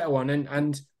with a better one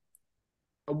and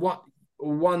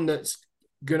one that's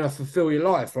gonna fulfill your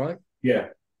life, right? Yeah.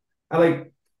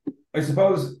 I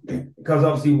suppose, because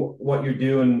obviously what you're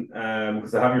doing,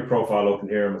 because I have your profile open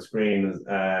here on the screen,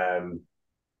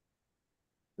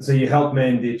 so you help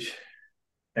men ditch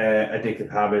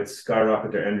addictive habits,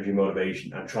 skyrocket their energy,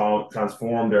 motivation, and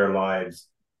transform their lives.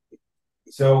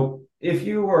 So if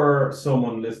you were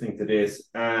someone listening to this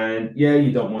and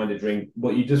you don't mind a drink,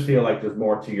 but you just feel like there's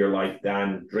more to your life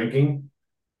than drinking,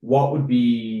 what would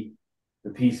be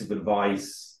the piece of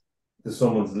advice to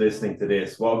someone's listening to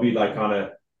this? What would be like kind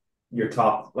of your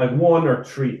top, like 1 or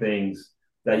 3 things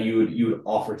that you would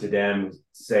offer to them to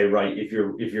say, right, if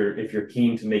you're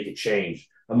keen to make a change,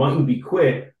 it mightn't be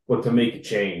quit, but to make a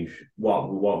change,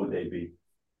 what would they be?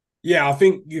 Yeah, I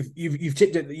think you've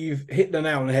tipped it. You've hit the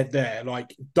nail on the head there.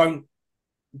 Like, don't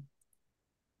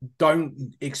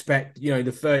expect the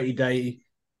 30-day,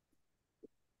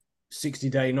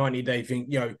 60-day, 90-day thing.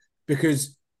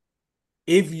 Because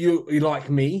if you like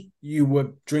me, you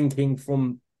were drinking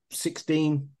from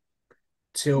 16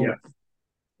 till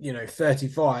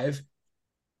 35,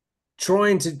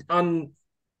 trying to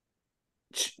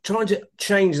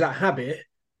change that habit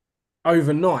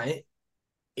overnight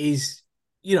is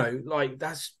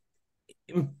that's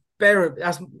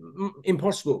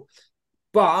impossible.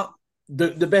 But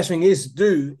the best thing is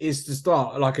to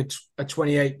start like a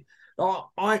 28.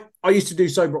 I used to do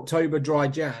Sober October, Dry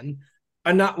Jan,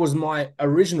 and that was my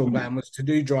original plan, was to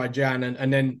do Dry Jan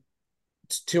and then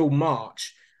till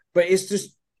March. But it's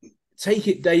just take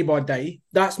it day by day.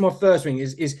 That's my first thing,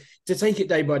 is to take it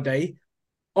day by day.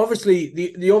 Obviously,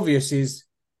 the obvious is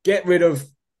get rid of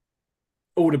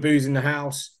all the booze in the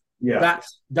house. Yeah,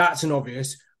 that's an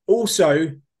obvious.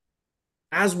 Also,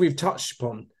 as we've touched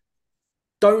upon,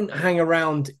 don't hang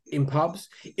around in pubs.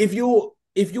 If you're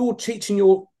teaching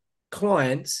your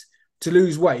clients to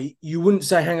lose weight, you wouldn't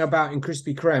say hang about in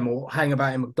Krispy Kreme or hang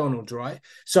about in McDonald's, right?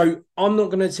 So I'm not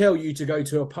going to tell you to go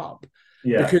to a pub.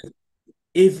 Yeah. Because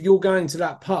if you're going to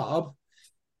that pub,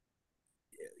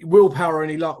 willpower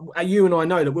only lasts. You and I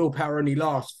know that willpower only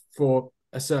lasts for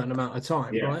a certain amount of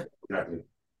time, right? Exactly.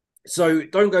 So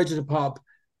don't go to the pub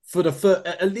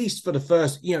at least for the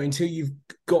first, until you've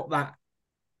got that.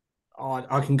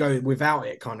 I can go without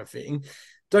it kind of thing.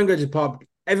 Don't go to the pub.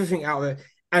 Everything out there,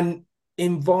 and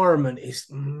environment is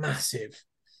massive.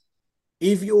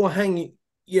 If you're hanging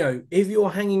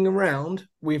around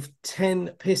with 10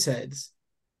 pissheads,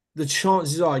 the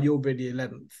chances are you'll be the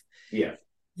 11th. Yeah.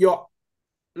 You're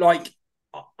like,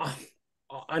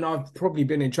 and I've probably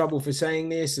been in trouble for saying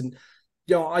this, and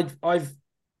I've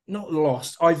not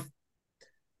lost.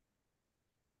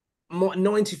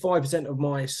 95% of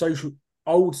my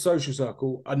old social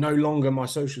circle are no longer my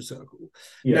social circle.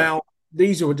 Yeah. Now,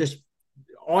 these are just,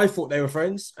 I thought they were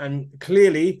friends, and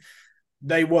clearly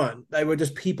they weren't. They were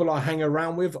just people I hang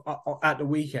around with at the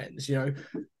weekends, and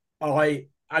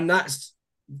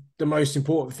the most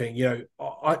important thing.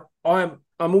 I'm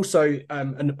also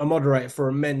a moderator for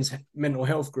a men's mental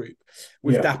health group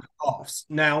with Dapper Laughs.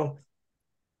 Now,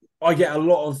 I get a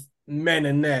lot of men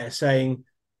in there saying,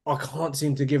 I can't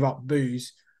seem to give up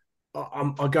booze.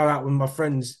 I go out with my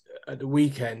friends at the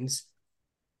weekends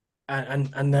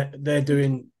and they're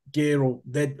doing gear or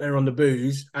they're on the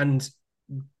booze and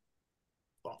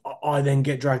I then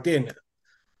get dragged in.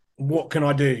 What can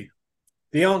I do?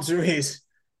 The answer is,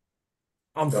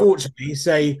 unfortunately,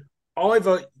 say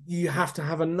either you have to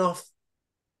have enough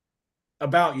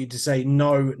about you to say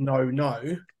no, no,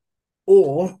 no,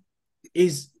 or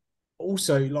is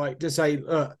also like to say,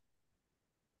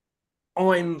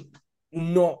 I'm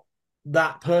not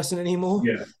that person anymore.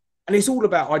 Yeah. And it's all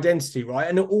about identity, right?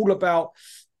 And all about,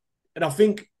 and I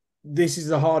think this is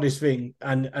the hardest thing.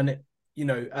 And it,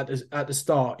 at the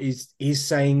start is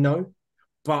saying no,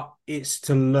 but it's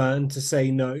to learn to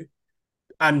say no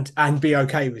and be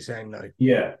okay with saying no.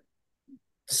 Yeah.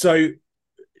 So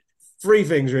 3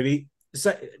 things really.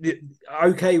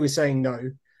 Okay with saying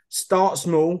no, start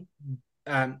small,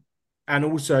 and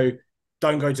also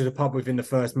don't go to the pub within the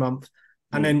first month.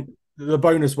 And then the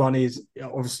bonus one is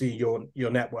obviously your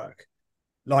network.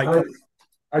 Like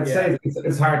I'd say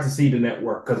it's hard to see the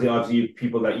network because obviously you have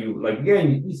people that you like.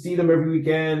 Again, you see them every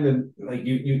weekend, and like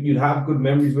you'd have good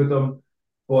memories with them,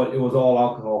 but it was all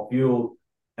alcohol fueled.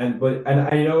 And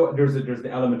I know there's an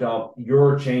element of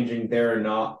you're changing, they're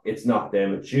not. It's not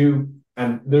them, it's you.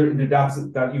 And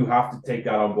that you have to take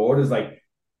that on board. Is like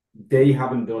they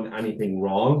haven't done anything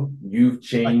wrong. You've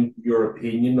changed your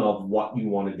opinion of what you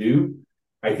want to do.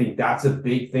 I think that's a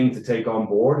big thing to take on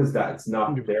board. Is that it's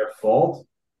not their fault.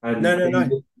 And no.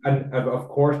 And of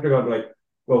course they're gonna be like,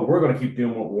 well, we're gonna keep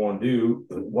doing what we want to do.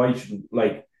 Why should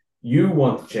you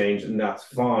want to change, and that's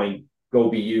fine. Go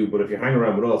be you. But if you hang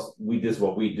around with us, this is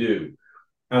what we do.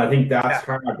 And I think that's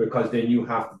hard because then you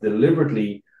have to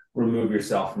deliberately remove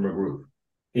yourself from a group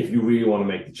if you really want to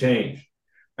make the change.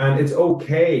 And it's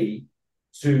okay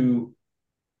to,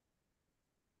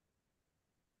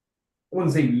 I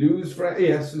wouldn't say lose friends.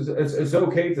 Yes, it's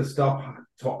okay to stop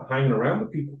hanging around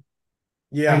with people.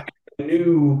 Yeah, a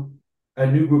new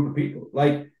group of people.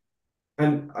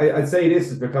 And I'd say this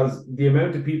is because the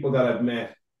amount of people that I've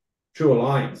met through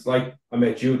Alliance, like I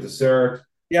met you at the CERT,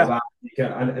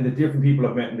 and the different people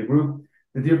I've met in the group,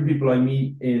 the different people I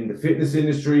meet in the fitness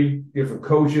industry, different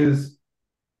coaches.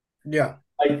 Yeah,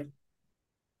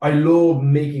 I love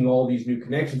making all these new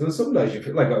connections. And sometimes you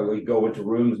feel like we go into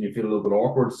rooms and you feel a little bit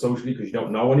awkward socially because you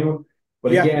don't know anyone.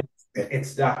 But again,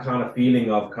 it's that kind of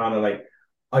feeling of kind of like,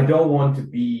 I don't want to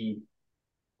be,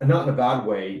 not in a bad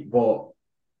way, but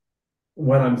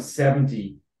when I'm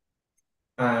 70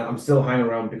 and I'm still hanging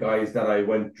around with the guys that I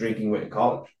went drinking with in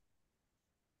college.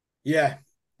 Yeah,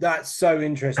 that's so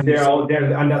interesting. And they're all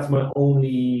there, and that's my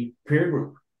only peer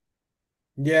group.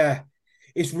 Yeah,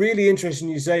 it's really interesting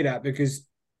you say that because,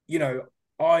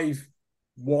 I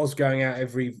was going out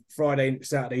every Friday and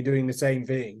Saturday doing the same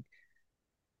thing.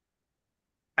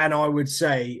 And I would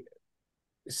say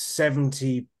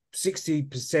 60%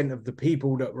 of the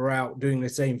people that were out doing the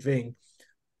same thing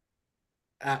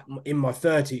in my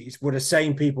 30s were the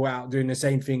same people out doing the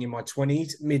same thing in my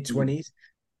 20s, mid-20s.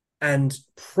 And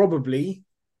probably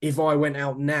if I went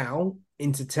out now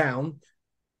into town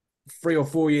 3 or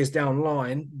 4 years down the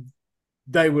line,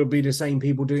 they will be the same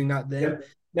people doing that then. Yeah.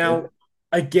 Now,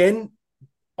 again,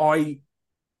 I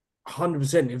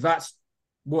 100%, if that's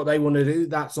what they want to do,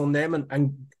 that's on them.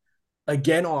 And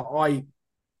again, I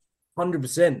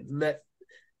 100%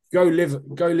 go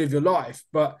live your life.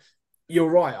 But you're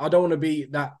right. I don't want to be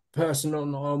that person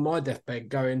on my deathbed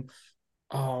going,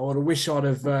 I wish I'd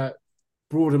have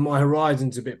broadened my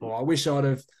horizons a bit more. I wish I'd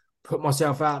have put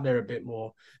myself out there a bit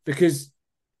more because,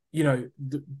 you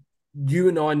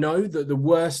and I know that the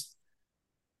worst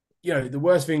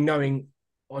thing knowing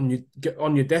on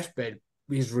your deathbed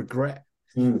is regret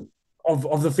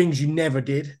of the things you never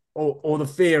did or the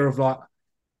fear of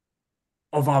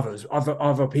of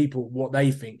other people, what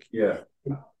they think. Yeah.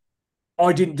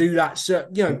 I didn't do that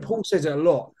certain, Paul says it a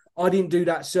lot. I didn't do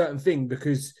that certain thing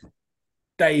because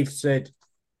Dave said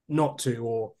not to,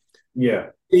 or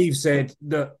Steve said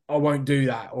that I won't do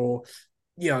that, or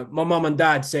my mum and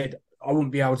dad said I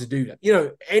wouldn't be able to do that.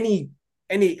 Any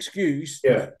excuse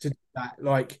to do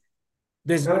that.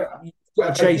 There's you've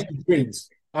got to chase your dreams.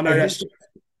 I know that's.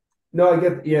 No, I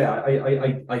get. Yeah,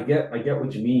 I get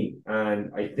what you mean,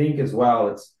 and I think as well,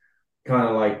 it's kind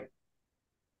of like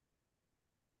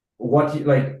what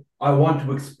I want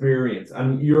to experience,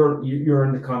 and you're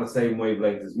in the kind of same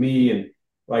wavelength as me, and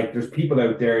like there's people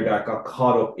out there that got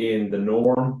caught up in the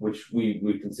norm, which we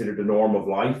consider the norm of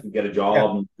life. You get a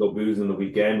job and go boozing the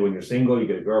weekend. When you're single, you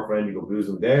get a girlfriend, you go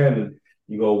boozing there, and then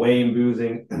you go away and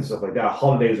boozing and stuff like that.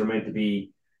 Holidays are meant to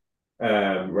be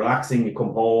relaxing. You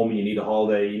come home and you need a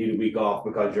holiday, you need a week off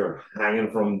because you're hanging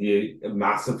from the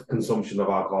massive consumption of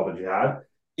alcohol that you had.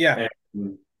 Yeah.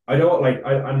 I don't like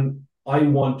I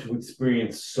want to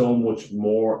experience so much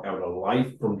more out of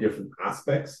life from different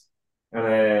aspects.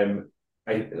 And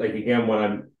I like again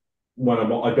when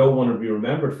I don't want to be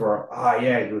remembered for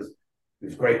he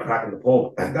was great crack in the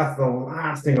pub. And that's the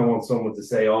last thing I want someone to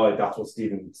say, that's what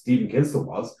Stephen Kinstall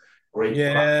was. Great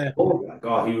crack in the pub.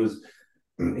 Like,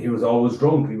 he was always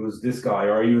drunk. He was this guy,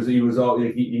 or he was all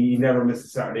he never missed a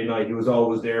Saturday night. He was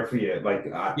always there for you, like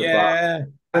at the bar.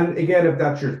 And again, if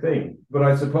that's your thing, but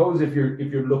I suppose if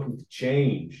you're looking to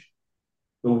change,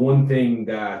 the one thing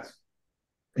that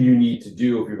you need to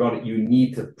do you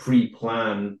need to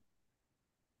pre-plan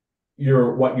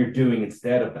what you're doing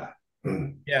instead of that.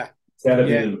 Yeah. Instead of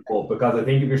being in the pub, because I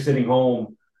think if you're sitting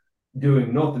home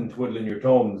doing nothing, twiddling your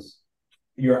thumbs,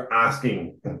 you're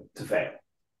asking to fail.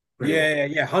 Yeah,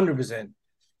 100%.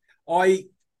 I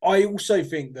also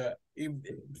think that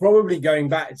probably going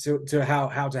back to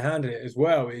how to handle it as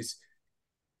well is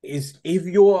if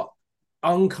you're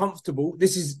uncomfortable.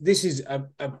 This is a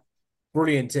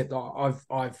brilliant tip that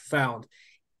I've found.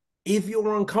 If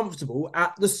you're uncomfortable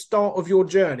at the start of your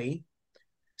journey,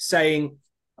 saying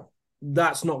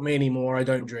that's not me anymore, I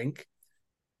don't drink,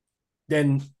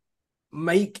 then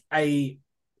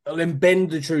then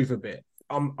bend the truth a bit.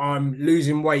 I'm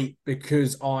losing weight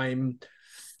because I'm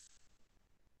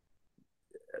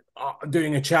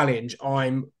doing a challenge.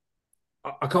 I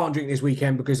can't drink this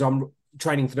weekend because I'm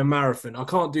training for the marathon. I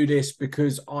can't do this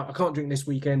because I can't drink this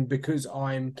weekend because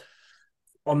I'm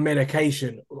on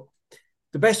medication.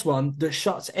 The best one that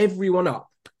shuts everyone up.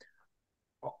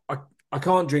 I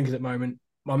can't drink at the moment.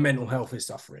 My mental health is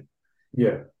suffering.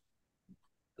 Yeah.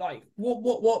 Like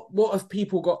what have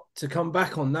people got to come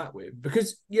back on that with?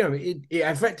 Because it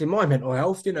affected my mental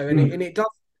health, and it does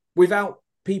without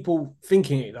people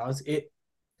thinking it does.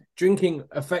 Drinking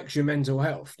affects your mental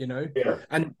health, Yeah.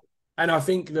 And I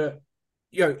think that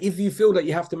if you feel that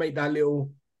you have to make that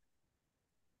little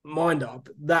mind up,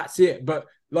 that's it. But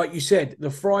like you said,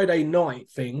 the Friday night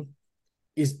thing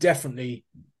is definitely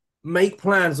make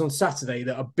plans on Saturday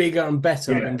that are bigger and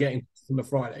better than getting on the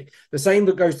Friday. The same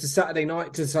that goes to Saturday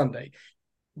night to Sunday.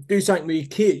 Do something with your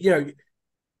kid.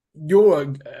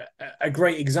 You're a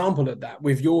great example of that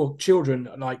with your children.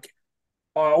 Like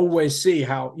I always see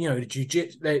how the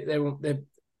jiu-jitsu they're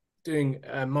doing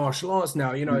martial arts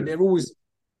now. They're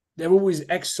always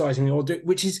exercising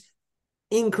which is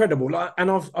incredible. Like,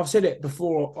 and I've said it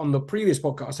before on the previous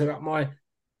podcast about my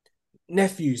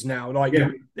nephews now. Like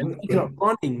they're picking up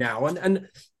running now, and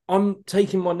I'm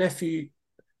taking my nephew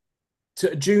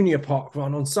to a junior park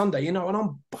run on Sunday, and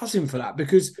I'm buzzing for that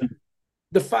because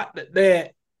the fact that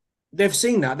they've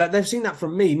seen that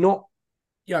from me.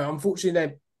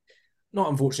 Unfortunately,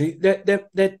 their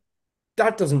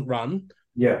dad doesn't run,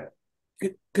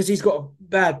 because he's got a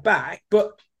bad back,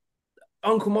 but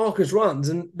Uncle Marcus runs,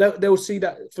 and they'll see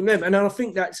that from them. And I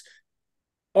think that's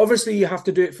obviously you have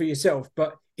to do it for yourself,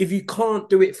 but if you can't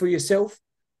do it for yourself,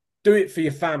 do it for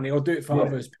your family or do it for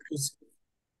others, because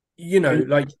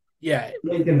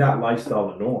making that lifestyle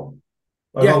the norm.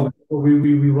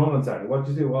 We run on Saturday. What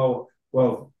do you do?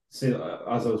 Well, see,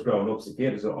 as I was growing up as a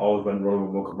kid, I always went running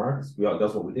with Uncle Marcus.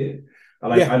 That's what we did.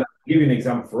 I'll give you an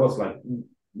example for us. Like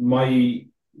my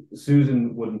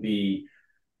Susan wouldn't be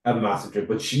a massive drink,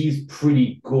 but she's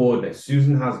pretty good. Like,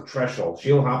 Susan has a threshold.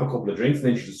 She'll have a couple of drinks and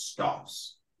then she just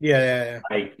stops. Yeah.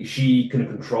 Like she can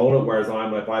control it, whereas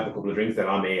I'm like, if I have a couple of drinks, then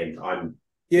I'm in.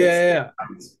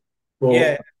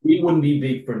 But we wouldn't be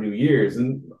big for New Year's,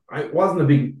 and I wasn't a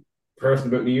big person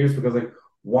about New Year's because, like,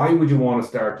 why would you want to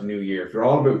start the new year if you're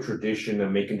all about tradition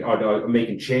and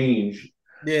making change?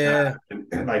 Yeah,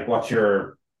 like what's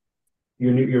your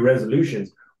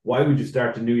resolutions? Why would you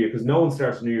start the new year? Because no one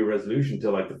starts a new year resolution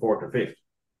until like the 4th or 5th,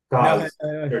 because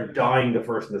they're dying the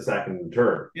 1st and the 2nd and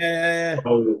 3rd. Yeah.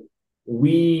 So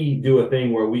we do a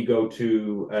thing where we go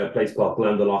to a place called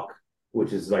Glendalough,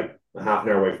 which is like a half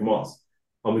an hour away from us.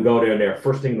 And we go down there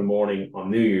first thing in the morning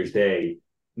on New Year's Day.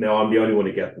 Now, I'm the only one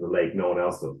to get to the lake. No one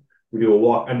else does. We do a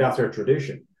walk, and that's our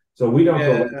tradition. So we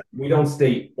don't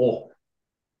stay up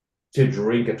to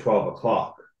drink at 12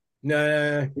 o'clock.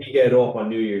 No. We get up on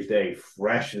New Year's Day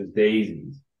fresh as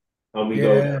daisies. And we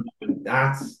go,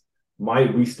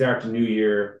 and we start the new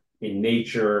year in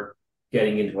nature,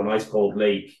 getting into an ice cold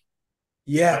lake.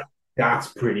 Yeah. That's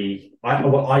pretty, I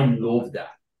love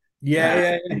that.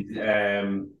 Yeah,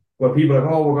 Where people are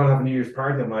like, oh, we're gonna have a New Year's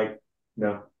party. I'm like,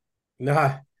 no,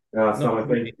 no, no, it's not my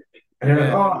thing. And they're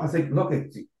like, oh, I was like, look,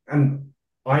 and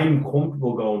I'm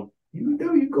comfortable going, you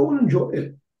know, you go and enjoy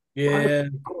it. yeah,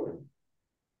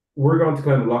 We're going to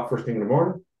climb the block first thing in the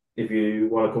morning. If you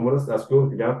want to come with us, that's cool.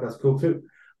 If you don't, that's cool too.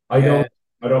 I yeah,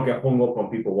 don't get hung up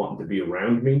on people wanting to be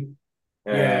around me.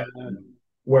 yeah,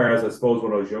 Whereas I suppose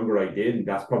when I was younger, I did, and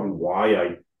that's probably why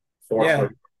I forced myself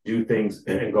to do things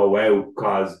and go out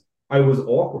because I was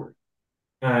awkward.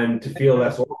 And to feel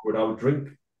less awkward, I would drink.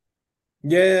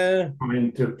 yeah, I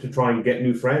mean, to try and get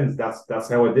new friends. That's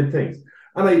how I did things.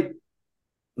 And I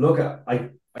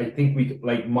think we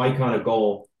like my kind of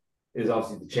goal is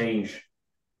obviously to change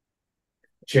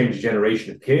the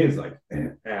generation of kids, like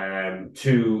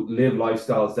to live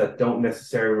lifestyles that don't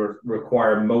necessarily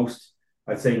require most,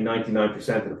 I'd say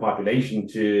 99% of the population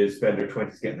to spend their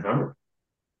 20s getting hammered.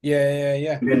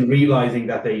 yeah. And then realizing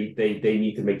that they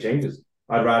need to make changes.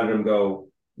 I'd rather them go,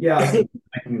 yeah,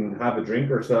 I can have a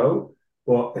drink or so,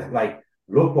 but like,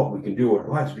 look what we can do with our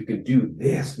lives. We can do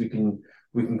this. We can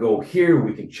go here.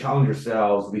 We can challenge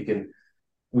ourselves. We can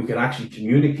actually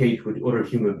communicate with other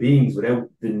human beings without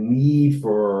the need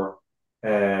for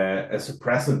a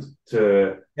suppressant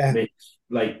to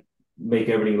make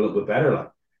everything a little bit better.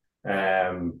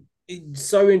 Like, it's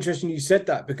so interesting you said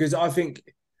that because I think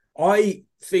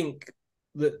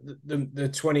that the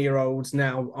 20-year-olds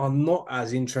now are not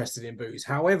as interested in booze.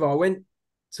 However, I went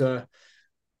to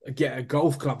get a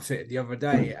golf club fit the other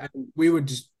day, and we were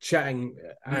just chatting,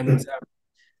 and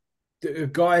the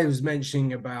guy was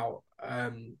mentioning about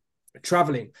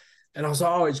traveling, and I was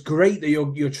like, "Oh, it's great that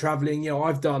you're traveling." You know,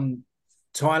 I've done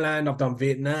Thailand, I've done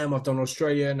Vietnam, I've done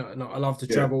Australia, and I love to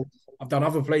travel. I've done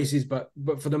other places, but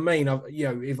for the main,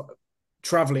 if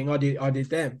traveling, I did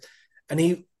them,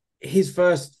 and his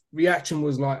first reaction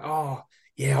was like, "Oh,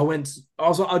 yeah, I went." I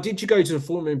was like, "Oh, did you go to the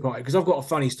full moon party?" Because I've got a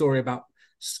funny story about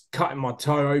cutting my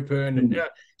toe open, and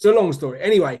it's a long story.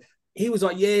 Anyway, he was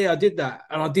like, "Yeah, I did that,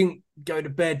 and I didn't go to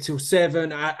bed till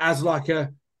 7 as like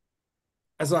a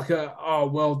oh,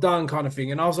 well done kind of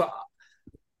thing." And I was like,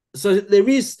 so there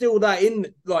is still that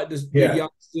in like the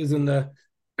youngsters and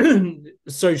the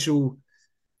social,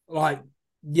 like,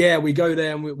 yeah, we go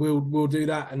there and we'll do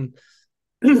that, and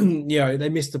they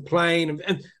missed the plane,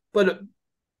 but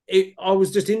I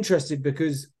was just interested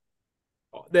because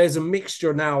there's a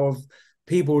mixture now of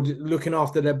people looking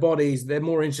after their bodies. They're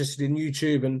more interested in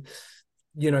YouTube and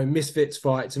misfits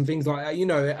fights and things like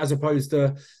that, as opposed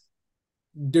to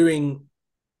doing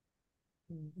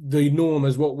the norm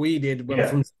as what we did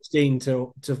from 16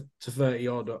 to 30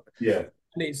 odd. Yeah.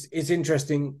 And it's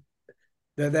interesting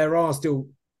that there are still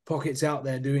pockets out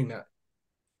there doing that.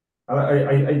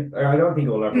 I don't think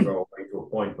it'll ever go away to a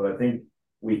point, but I think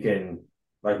we can,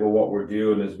 like, well, what we're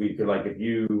doing is we could, like, if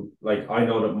you, like, I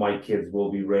know that my kids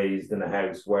will be raised in a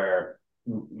house where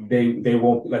they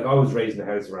won't, like, I was raised in a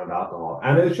house around alcohol,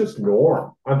 and it's just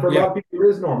norm. And for a lot of people, it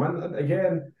is norm. And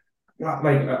again,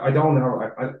 like, I don't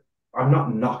know, I'm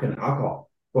not knocking alcohol,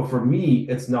 but for me,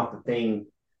 it's not the thing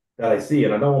that I see.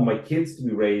 And I don't want my kids to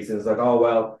be raised and it's like, oh,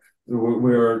 well,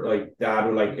 we're like, dad,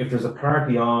 or like, if there's a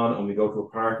party on and we go to a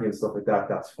party and stuff like that,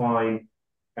 that's fine.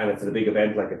 And it's a big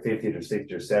event like a 50th or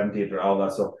 60th or 70th or all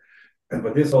that stuff.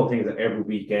 But this whole thing is that every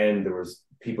weekend there was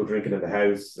people drinking in the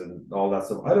house and all that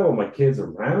stuff. I don't want my kids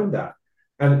around that.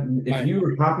 And if you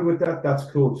were happy with that, that's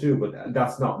cool too. But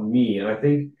that's not me. And I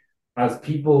think as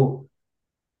people,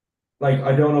 like,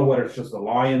 I don't know whether it's just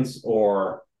alliance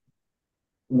or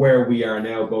where we are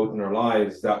now both in our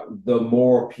lives, that the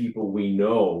more people we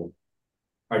know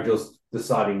are just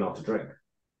deciding not to drink.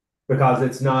 Because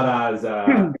it's not as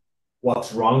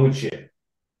what's wrong with you?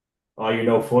 Oh, you're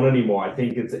no fun anymore. I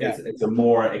think it's a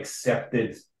more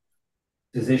accepted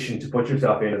position to put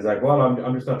yourself in. It's like, well,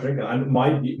 I'm just not drinking. And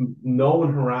no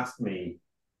one harassed me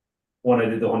when I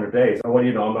did the 100 days. Oh, well,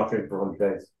 I'm not drinking for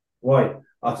 100 days. Why?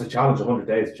 That's a challenge. 100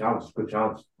 days, a challenge, a good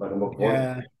challenge. Like, I'm up for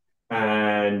it.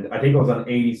 And I think I was on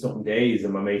 80 something days,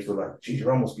 and my mates were like, "Geez,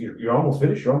 you're almost finished.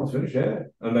 You're almost finished, yeah."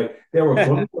 And like, they were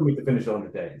gunning for me to finish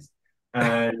 100 days.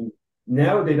 And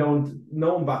now they don't.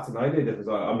 No one bats an eyelid if it's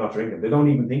like, I'm not drinking. They don't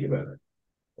even think about it.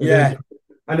 Yeah.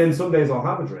 And then some days I'll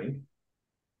have a drink.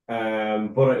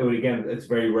 But again, it's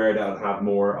very rare that I'll have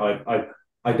more.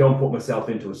 I don't put myself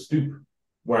into a stoop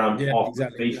where I'm off the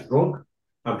face drunk,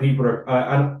 and people are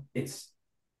and it's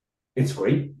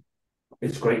great.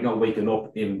 It's great not waking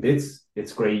up in bits.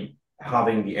 It's great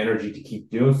having the energy to keep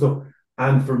doing stuff.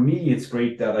 And for me, it's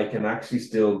great that I can actually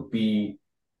still be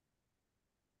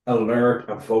alert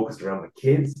and focused around my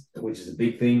kids, which is a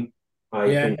big thing. I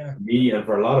think for me and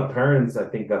for a lot of parents, I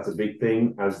think that's a big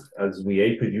thing as we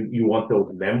age, because you want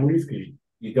those memories, because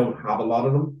you don't have a lot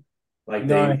of them. Like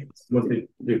once they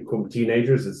become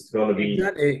teenagers, it's going to be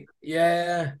exactly.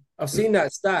 Yeah, I've seen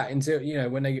that stat until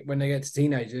when they get to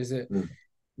teenagers.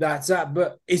 That's that.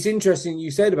 But it's interesting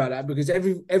you said about that, because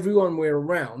everyone we're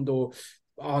around, or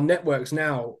our networks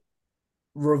now,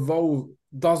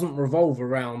 doesn't revolve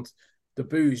around the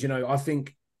booze. I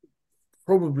think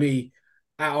probably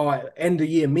at our end of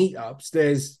year meetups,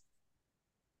 there's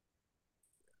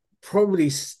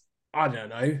probably, I don't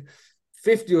know,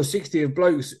 50 or 60 of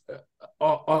blokes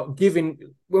are giving,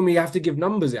 when we have to give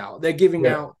numbers out, they're giving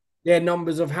out their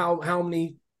numbers of how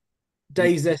many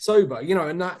days they're sober,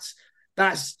 and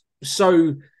that's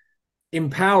so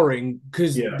empowering,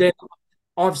 because then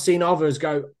I've seen others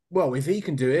go, well, if he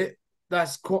can do it,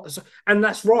 that's quite, and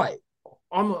that's right.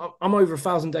 I'm over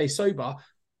 1,000 days sober,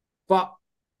 but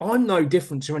I'm no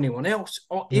different to anyone else.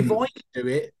 If I can do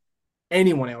it,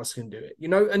 anyone else can do it,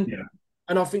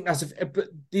 and I think but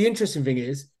the interesting thing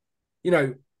is,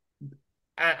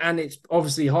 and it's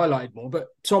obviously highlighted more, but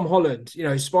Tom Holland,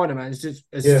 Spider-Man is just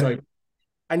so,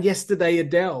 and yesterday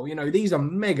Adele, these are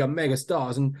mega, mega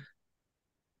stars, and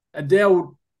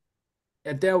Adele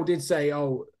did say,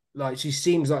 oh, like, she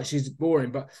seems like she's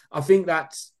boring, but I think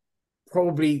that's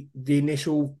probably the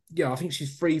initial, I think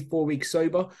she's 3-4 weeks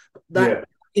sober. That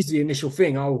is the initial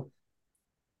thing. Oh,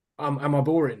 am I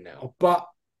boring now? But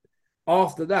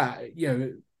after that,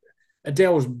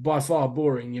 Adele's by far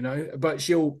boring, but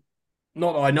she'll,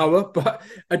 not that I know her, but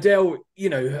Adele,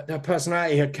 her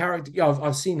personality, her character,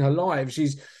 I've seen her live.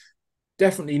 She's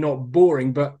definitely not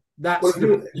boring, but that's...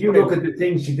 Well, you look at the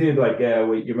things she did, like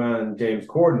with your man James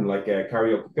Corden, like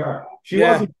Karaoke Car. She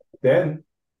wasn't then.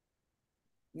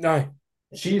 No.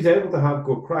 She's able to have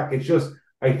good crack. It's just,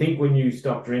 I think when you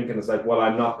stop drinking, it's like, well,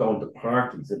 I'm not going to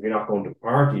parties. If you're not going to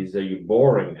parties, are you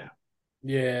boring now?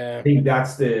 Yeah. I think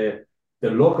that's the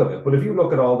look of it. But if you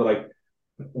look at all the, like,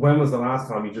 when was the last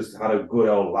time you just had a good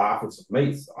old laugh with some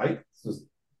mates? It was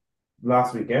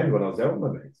last weekend when I was out with my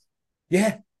mates.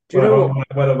 Yeah. Do you know what?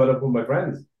 When I went up with my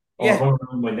friends. I hung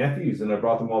around with my nephews and I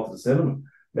brought them all to the cinema.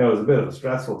 Now, it was a bit of a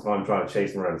stressful time trying to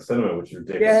chase them around the cinema, which is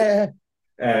ridiculous.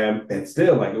 Yeah. And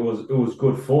still, like, it was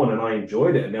good fun and I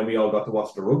enjoyed it. And then we all got to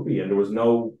watch the rugby, and there was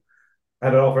no,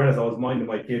 at all fairness, I was minding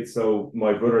my kids so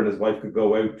my brother and his wife could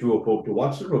go out to a pub to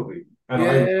watch the rugby.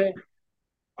 And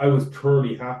I was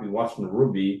thoroughly happy watching the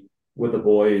rugby with the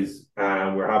boys,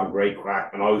 and we're having great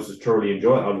crack, and I was just thoroughly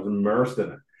enjoying it. I was immersed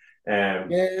in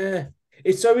it.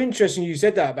 It's so interesting you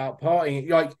said that about partying.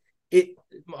 Like,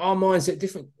 our mindset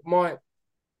different. My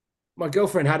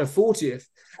girlfriend had a 40th,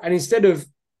 and instead of,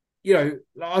 I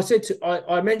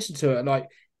mentioned to her, like,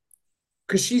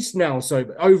 because she's now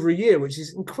sober over a year, which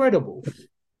is incredible.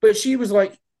 But she was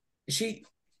like, we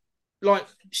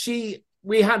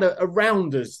had a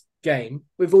rounders game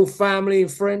with all family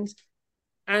and friends,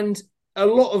 and a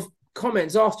lot of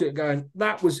comments after it going,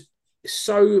 that was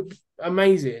so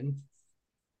amazing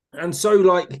and so,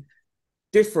 like,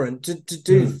 different to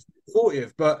do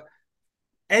 40th. But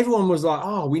everyone was like,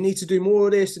 oh, we need to do more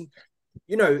of this, and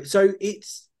so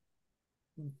it's,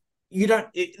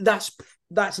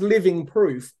 that's living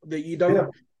proof that you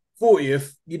don't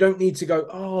 40th, you don't need to go,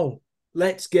 oh,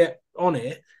 let's get on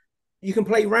it. You can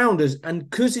play rounders, and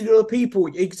because of the people,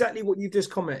 exactly what you've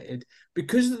just commented,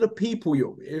 because of the people you're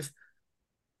with,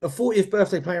 a 40th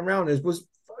birthday playing rounders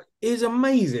is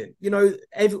amazing.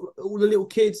 All the little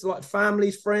kids, like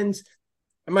families, friends,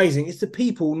 amazing. It's the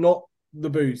people, not the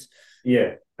booze.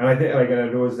 Yeah, and I think, like,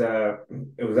 it was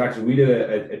actually, we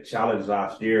did a challenge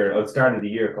last year. It started the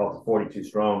year called the 42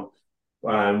 Strong,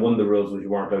 and one of the rules was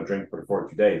you weren't allowed to drink for the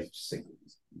 42 days.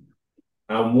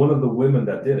 And one of the women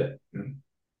that did it, and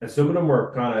some of them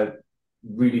were kind of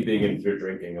really big into their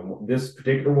drinking, and this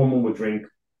particular woman would drink,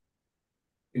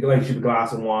 like, she'd have a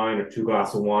glass of wine or 2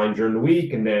 glasses of wine during the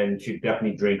week, and then she'd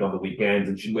definitely drink on the weekends,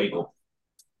 and she'd wake up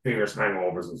fierce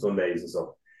hangovers on Sundays and stuff.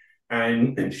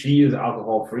 And she is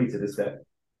alcohol free to this day.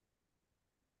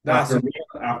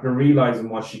 After realizing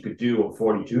what she could do in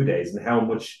 42 days and how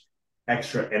much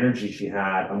extra energy she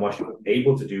had and what she was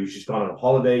able to do, she's gone on a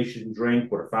holiday, she didn't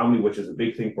drink with her family, which is a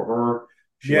big thing for her.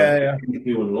 She went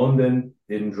to in London,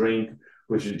 didn't drink,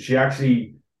 which she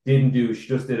actually didn't do. She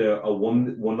just did a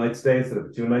one night stay instead of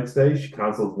a 2 night stay. She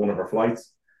cancelled one of her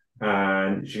flights,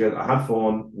 and she goes, I had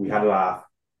fun, we had a laugh,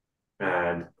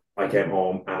 and I came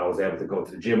home and I was able to go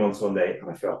to the gym on Sunday and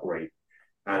I felt great.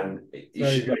 And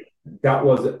that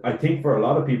was, I think, for a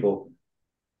lot of people,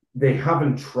 they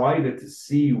haven't tried it to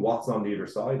see what's on the other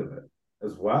side of it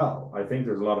as well. I think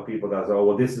there's a lot of people that say, oh,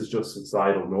 well, this is just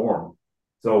societal norm,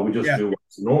 so we just do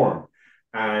what's the norm.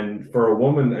 And for a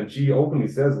woman, and she openly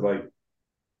says, like,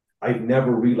 I've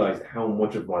never realized how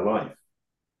much of my life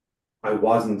I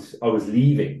was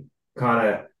leaving,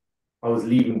 I was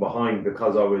leaving behind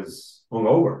because I was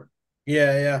hungover.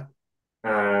 Yeah.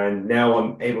 And now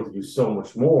I'm able to do so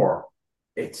much more.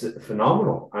 It's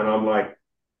phenomenal. And I'm like,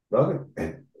 look,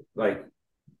 like,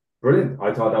 brilliant.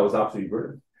 I thought that was absolutely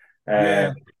brilliant.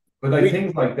 But like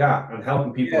things like that and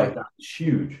helping people like that is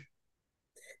huge.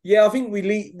 Yeah, I think we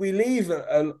leave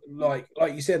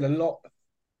like you said, a lot.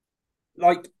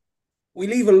 Like, we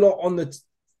leave a lot on the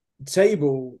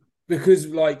table because,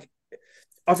 like,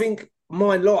 I think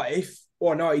my life,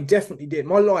 or no, it definitely did.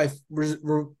 My life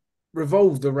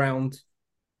revolved around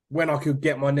when I could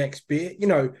get my next beer. You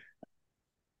know,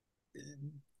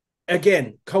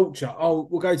 again, culture. Oh,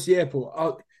 we'll go to the airport.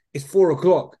 Oh, it's 4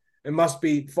 o'clock. It must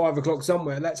be 5 o'clock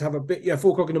somewhere. Let's have a bit.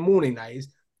 4 o'clock in the morning. That is.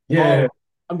 Yeah.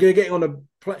 I'm going to get on a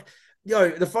plane.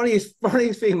 The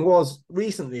funniest thing was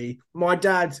recently, my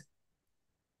dad.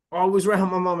 I was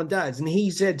around my mum and dad's, and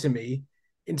he said to me,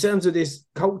 in terms of this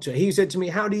culture, he said to me,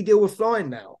 "How do you deal with flying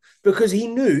now?" Because he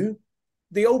knew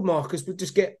the old Marcus would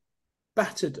just get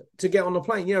battered to get on the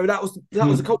plane. You know, that was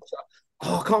the culture.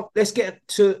 Oh, I can't. Let's get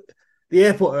to the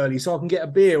airport early so I can get a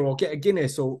beer or get a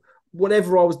Guinness or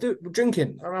whatever I was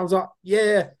drinking. And I was like,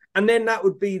 yeah. And then that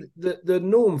would be the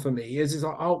norm for me. Is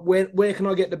like, oh, where can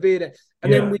I get the beer there?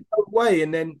 And then we go away,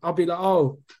 and then I'll be like,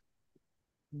 oh,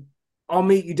 I'll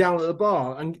meet you down at the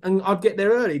bar, and I'd get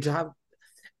there early to have.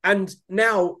 And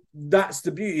now that's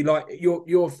the beauty. Like,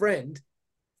 your friend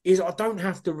is, I don't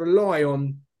have to rely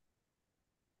on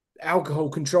alcohol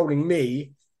controlling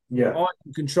me. Yeah, I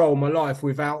can control my life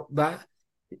without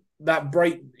that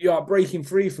breaking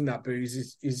free from that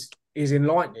booze is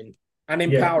enlightening and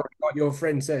empowering, like your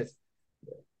friend said.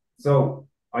 So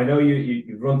I know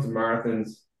you've run some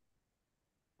marathons,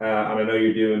 and I know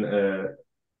you're doing a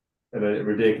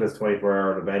ridiculous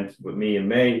 24-hour event with me in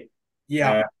May.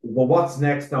 Yeah. Well, what's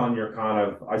next on your kind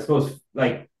of, I suppose,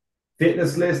 like,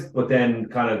 fitness list, but then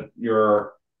kind of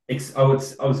your, I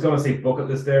was going to say bucket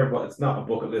list there, but it's not a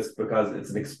bucket list because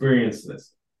it's an experience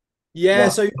list. Yeah.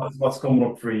 What's coming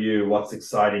up for you? What's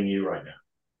exciting you right now?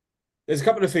 There's a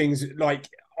couple of things. Like,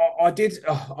 I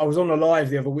was on a live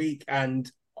the other week, and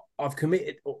I've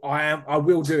committed. I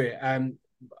will do it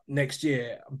next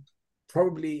year.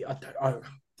 Probably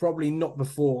not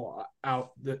before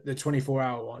the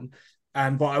 24-hour one.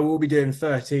 But I will be doing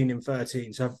 13 in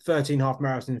 13. So 13 half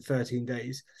marathons in 13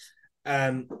 days.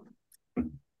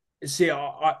 See,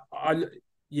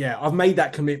 I've made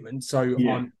that commitment. So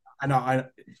I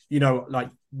like,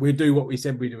 we'll do what we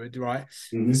said we do, right?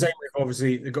 Mm-hmm. The same with,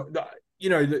 obviously,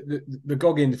 the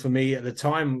Goggins for me at the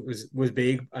time was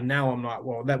big, and now I'm like,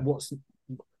 well,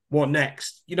 what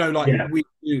next?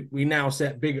 We now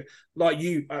set bigger, like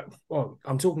you.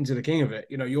 I'm talking to the king of it.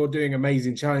 You're doing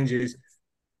amazing challenges,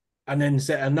 and then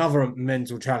set another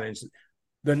mental challenge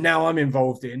that now I'm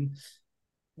involved in,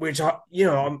 which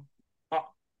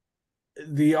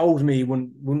the old me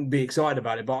wouldn't be excited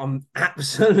about it, but I'm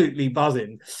absolutely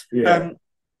buzzing. Yeah.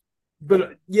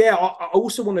 But yeah, I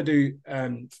also want to do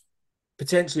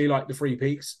potentially, like, the Three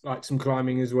Peaks, like some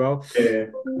climbing as well. Yeah.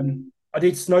 I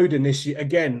did Snowdon this year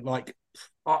again. Like,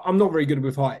 I'm not very good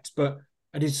with heights, but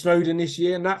I did Snowdon this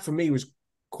year, and that for me was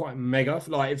quite mega.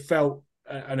 Like, it felt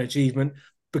an achievement,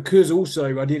 because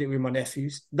also I did it with my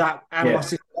nephews, my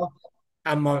sister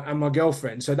and my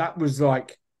girlfriend. So that was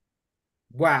like,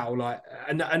 wow, like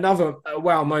another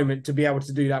wow moment to be able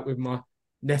to do that with my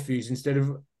nephews, instead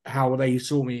of how they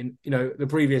saw me in the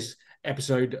previous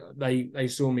episode. They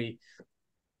saw me,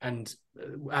 and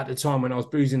at the time when I was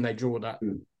boozing, they drew that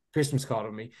Christmas card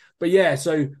on me. But yeah,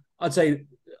 so I'd say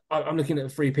I'm looking at the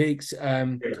Three Peaks,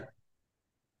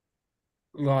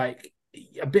 like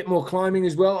a bit more climbing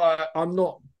as well. I'm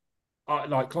not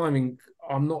like climbing.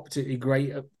 I'm not particularly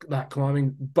great at that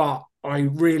climbing, but I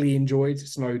really enjoyed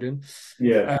Snowdon.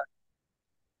 Yeah.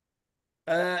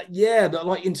 But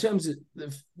like, in terms of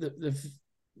the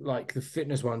like the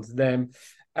fitness ones, then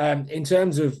in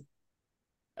terms of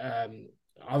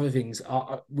other things,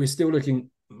 we're still looking.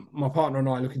 My partner and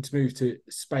I are looking to move to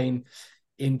Spain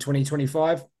in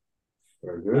 2025.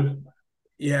 Very good.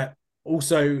 Yeah.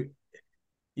 Also,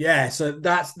 yeah. So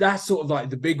that's sort of like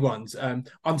the big ones.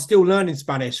 I'm still learning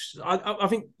Spanish. I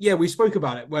think, we spoke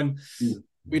about it when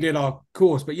we did our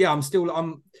course. But yeah,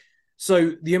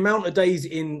 so the amount of days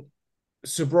in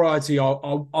sobriety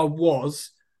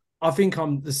I think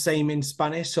I'm the same in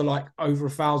Spanish. So like over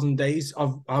 1,000 days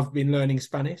I've been learning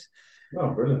Spanish.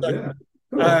 Oh, brilliant.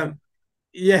 So,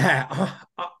 yeah.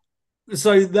 Cool.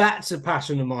 So that's a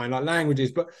passion of mine, like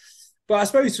languages. But But I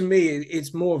suppose for me,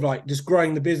 it's more of like just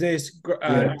growing the business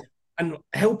and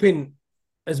helping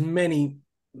as many,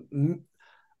 like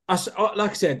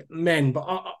I said, men,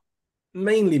 but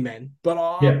mainly men. But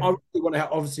I really want to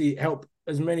obviously help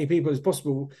as many people as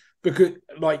possible, because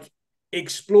like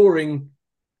exploring,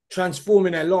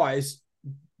 transforming their lives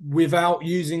without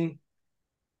using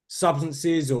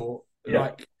substances or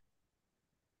like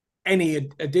any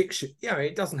addiction. Yeah,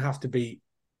 it doesn't have to be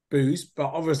booze,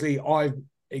 but obviously I've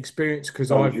experienced because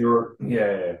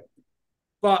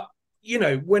But you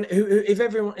know, when if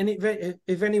everyone and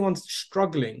if anyone's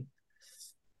struggling,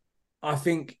 I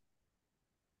think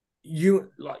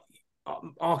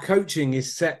our coaching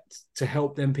is set to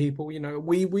help them people. You know,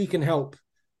 we can help.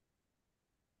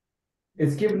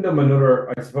 It's giving them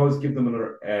another, I suppose, give them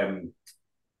another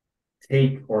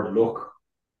take or look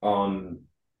on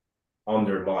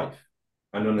their life,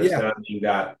 and understanding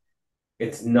that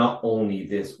it's not only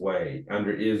this way and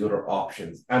there is other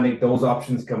options. I think those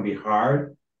options can be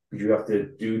hard because you have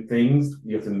to do things,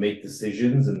 you have to make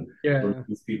decisions and remove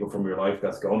people from your life.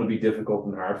 That's going to be difficult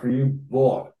and hard for you.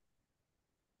 But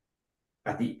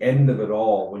at the end of it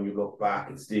all, when you look back,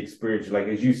 it's the experience. Like,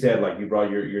 as you said, like you brought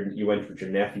you went with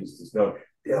your nephews to Snow.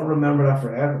 They'll remember that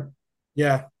forever.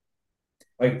 Yeah.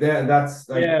 Like that's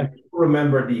like, people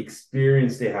remember the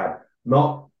experience they had,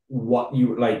 not what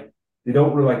you like. They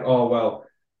don't really like, oh, well,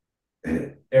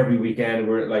 every weekend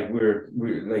we're like,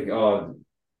 oh,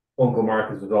 Uncle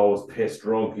Marcus was always pissed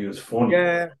drunk. He was funny.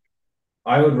 Yeah.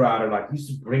 I would rather, like, he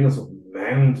used to bring us up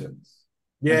mountains.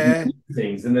 Yeah.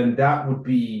 Things. And then that would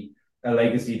be a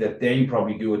legacy that they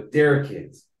probably do with their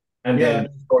kids. And then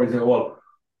stories are, well,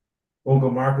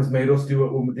 Uncle Marcus made us do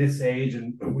it when we're this age,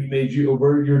 and we made you,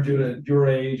 you're doing it at your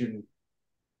age. And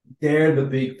they're the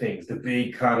big things, the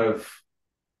big kind of,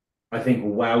 I think,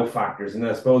 wow factors. And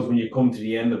I suppose when you come to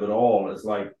the end of it all, it's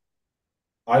like,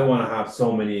 I want to have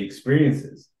so many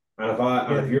experiences. And if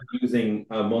you're losing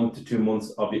a month to 2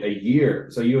 months of a year,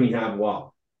 so you only have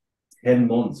 10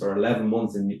 months or 11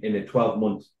 months in a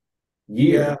 12-month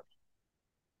year. Yeah.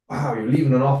 Wow, you're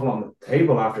leaving an awful lot on the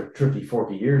table after 30,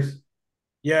 40 years.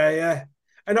 Yeah.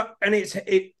 And I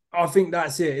think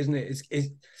that's it, isn't it?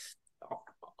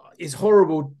 It's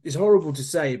horrible. It's horrible to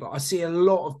say, but I see a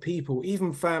lot of people,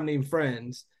 even family and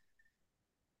friends,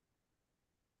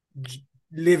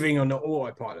 living on the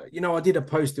autopilot. You know, I did a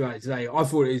post about it today. I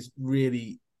thought it was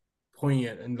really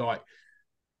poignant, and like,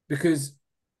 because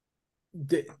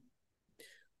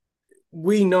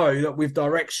we know that with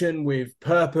direction, with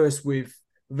purpose, with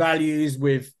values,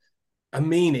 with a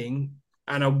meaning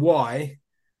and a why,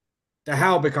 the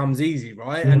how becomes easy,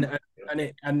 right? And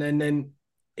then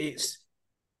it's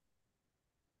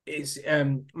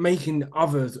making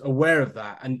others aware of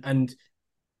that and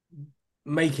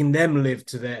making them live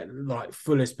to their like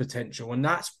fullest potential. And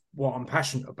that's what I'm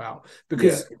passionate about,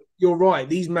 because you're right,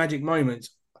 these magic moments,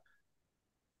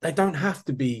 they don't have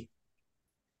to be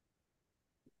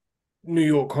New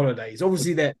York holidays.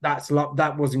 Obviously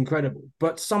that was incredible,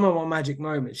 but some of our magic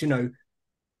moments, you know,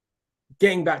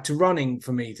 getting back to running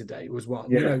for me today was one.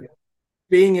 You know,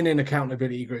 being in an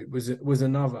accountability group was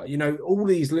another. You know, all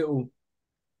these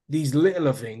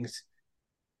littler things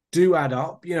do add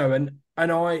up, you know, and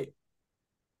I,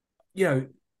 you know,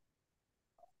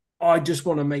 I just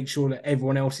want to make sure that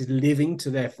everyone else is living to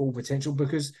their full potential,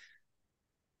 because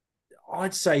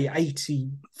I'd say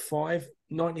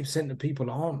 85-90% of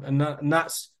people aren't, and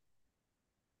that's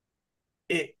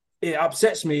it. It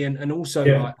upsets me, and also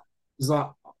like, it's like,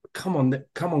 come on,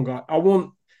 guy.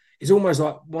 It's almost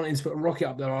like wanting to put a rocket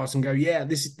up their arse and go,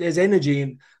 there's energy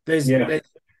and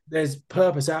there's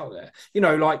purpose out there. You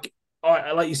know, like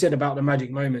you said about the magic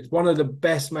moments. One of the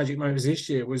best magic moments this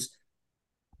year was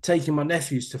taking my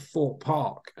nephews to Fort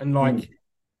Park, and like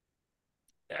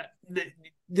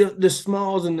the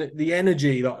smiles and the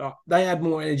energy. Like they had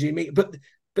more energy in me, but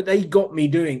they got me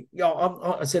doing.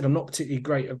 I said I'm not particularly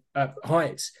great at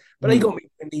heights, but they got me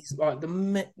doing these like the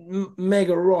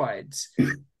mega rides.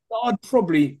 I'd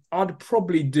probably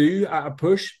do at a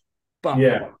push, but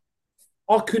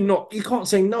I could not. You can't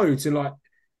say no to like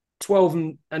 12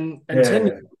 and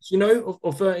 10-year-olds, you know,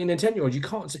 or 13 and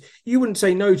 10-year-olds. You wouldn't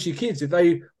say no to your kids if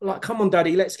they were like, come on,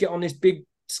 daddy, let's get on this big,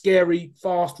 scary,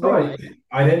 fast ride.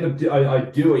 I'd end up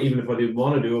I'd do it even if I didn't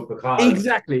want to do it, because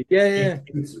exactly.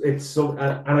 It's so,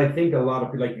 and I think a lot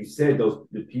of, like you said,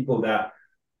 the people that,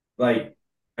 like,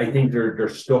 I think they're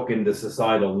stuck in the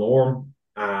societal norm,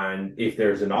 and if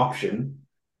there's an option,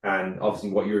 and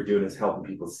obviously what you're doing is helping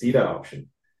people see that option.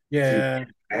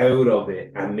 Out of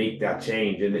it and make that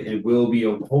change, and it will be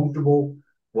uncomfortable,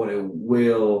 but it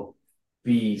will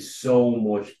be so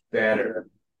much better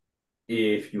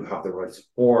if you have the right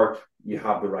support, you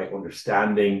have the right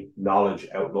understanding, knowledge,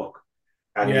 outlook.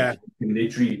 And Yeah. you can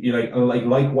literally, you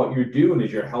like what you're doing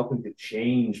is you're helping to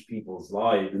change people's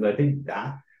lives. And I think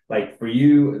that, like, for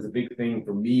you is a big thing.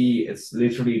 For me, it's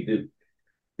literally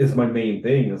it's my main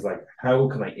thing. Is like, how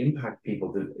can I impact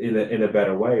people in a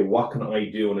better way? What can I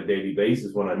do on a daily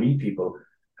basis when I meet people?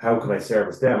 How can I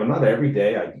service them? And not every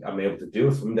day I'm able to do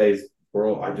it. Some days,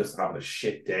 bro, I just have a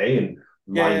shit day and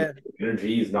my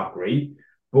energy is not great.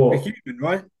 But A human,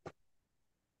 right?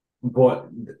 But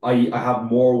I have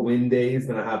more win days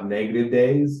than I have negative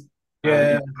days.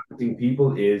 Yeah. And impacting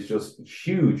people is just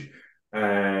huge.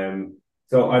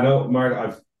 So I know, Mark,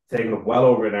 I've taken up well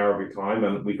over an hour of your time,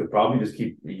 and we could probably just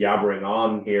keep yabbering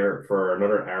on here for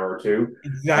another hour or two.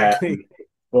 Exactly.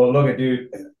 But look, dude,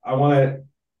 I want to,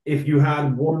 if you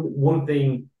had one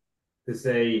thing to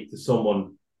say to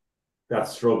someone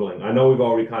that's struggling, I know we've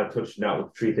already kind of touched on that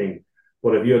with the 3 things,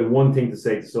 but if you had one thing to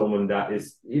say to someone that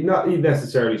is not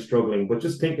necessarily struggling, but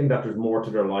just thinking that there's more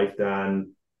to their life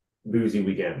than boozy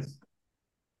weekends,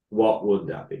 what would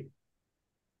that be?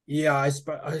 Yeah, I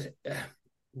suppose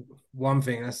one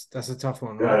thing, that's a tough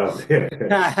one,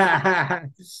 right?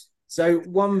 So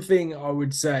one thing I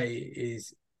would say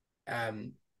is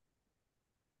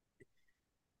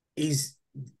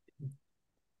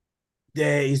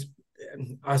there is,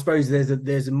 I suppose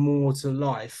there's more to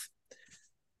life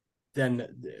than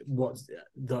what's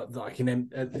like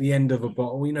at the end of a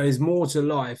bottle. You know, there's more to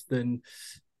life than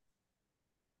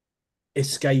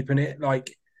escaping it.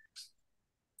 Like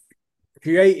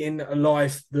creating a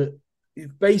life that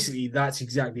basically that's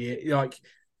exactly it. Like,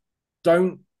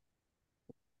 don't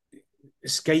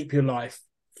escape your life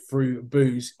through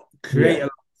booze. Create a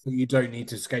life that you don't need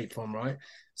to escape from, right?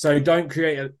 So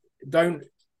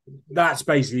that's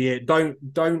basically it.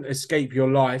 Don't escape your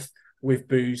life with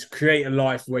booze. Create a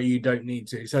life where you don't need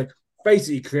to. So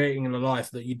basically creating a life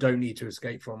that you don't need to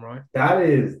escape from, right? That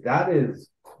is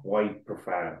quite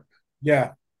profound.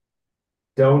 Yeah.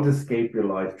 Don't escape your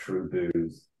life through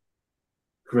booze.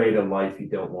 Create a life you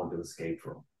don't want to escape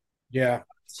from. Yeah.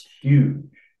 It's huge.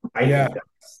 I think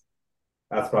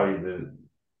that's probably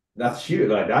that's huge.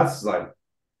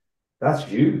 That's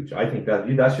huge. I think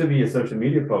that should be a social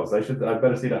media post. I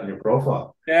better see that on your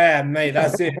profile. Yeah, mate,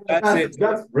 that's it.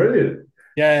 That's brilliant.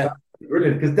 Yeah. That's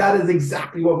brilliant, because that is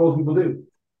exactly what most people do.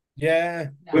 Yeah.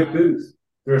 With booze.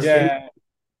 Yeah.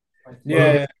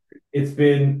 Yeah. It's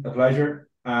been a pleasure.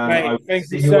 Mate,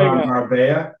 thank you so much.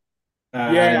 Marbella.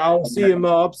 I'll see you,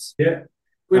 Marbs. Yeah.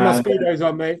 With my Speedos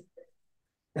on, mate.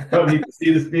 Don't need to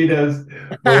see the Speedos.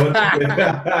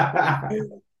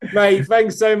 Mate,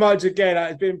 thanks so much again.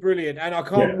 It's been brilliant. And I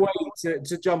can't wait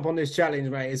to jump on this challenge,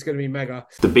 mate. It's going to be mega.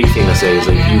 The big thing I say is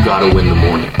like, you gotta win the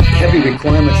morning. Heavy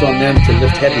requirements on them to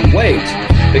lift heavy weights.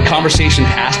 The conversation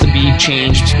has to be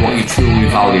changed. What you truly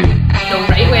value. No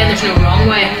right way and there's no wrong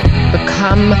way.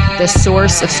 Become the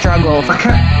source of struggle. I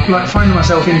kept finding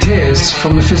myself in tears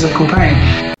from the physical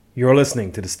pain. You're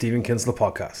listening to the Stephen Kinsler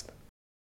Podcast.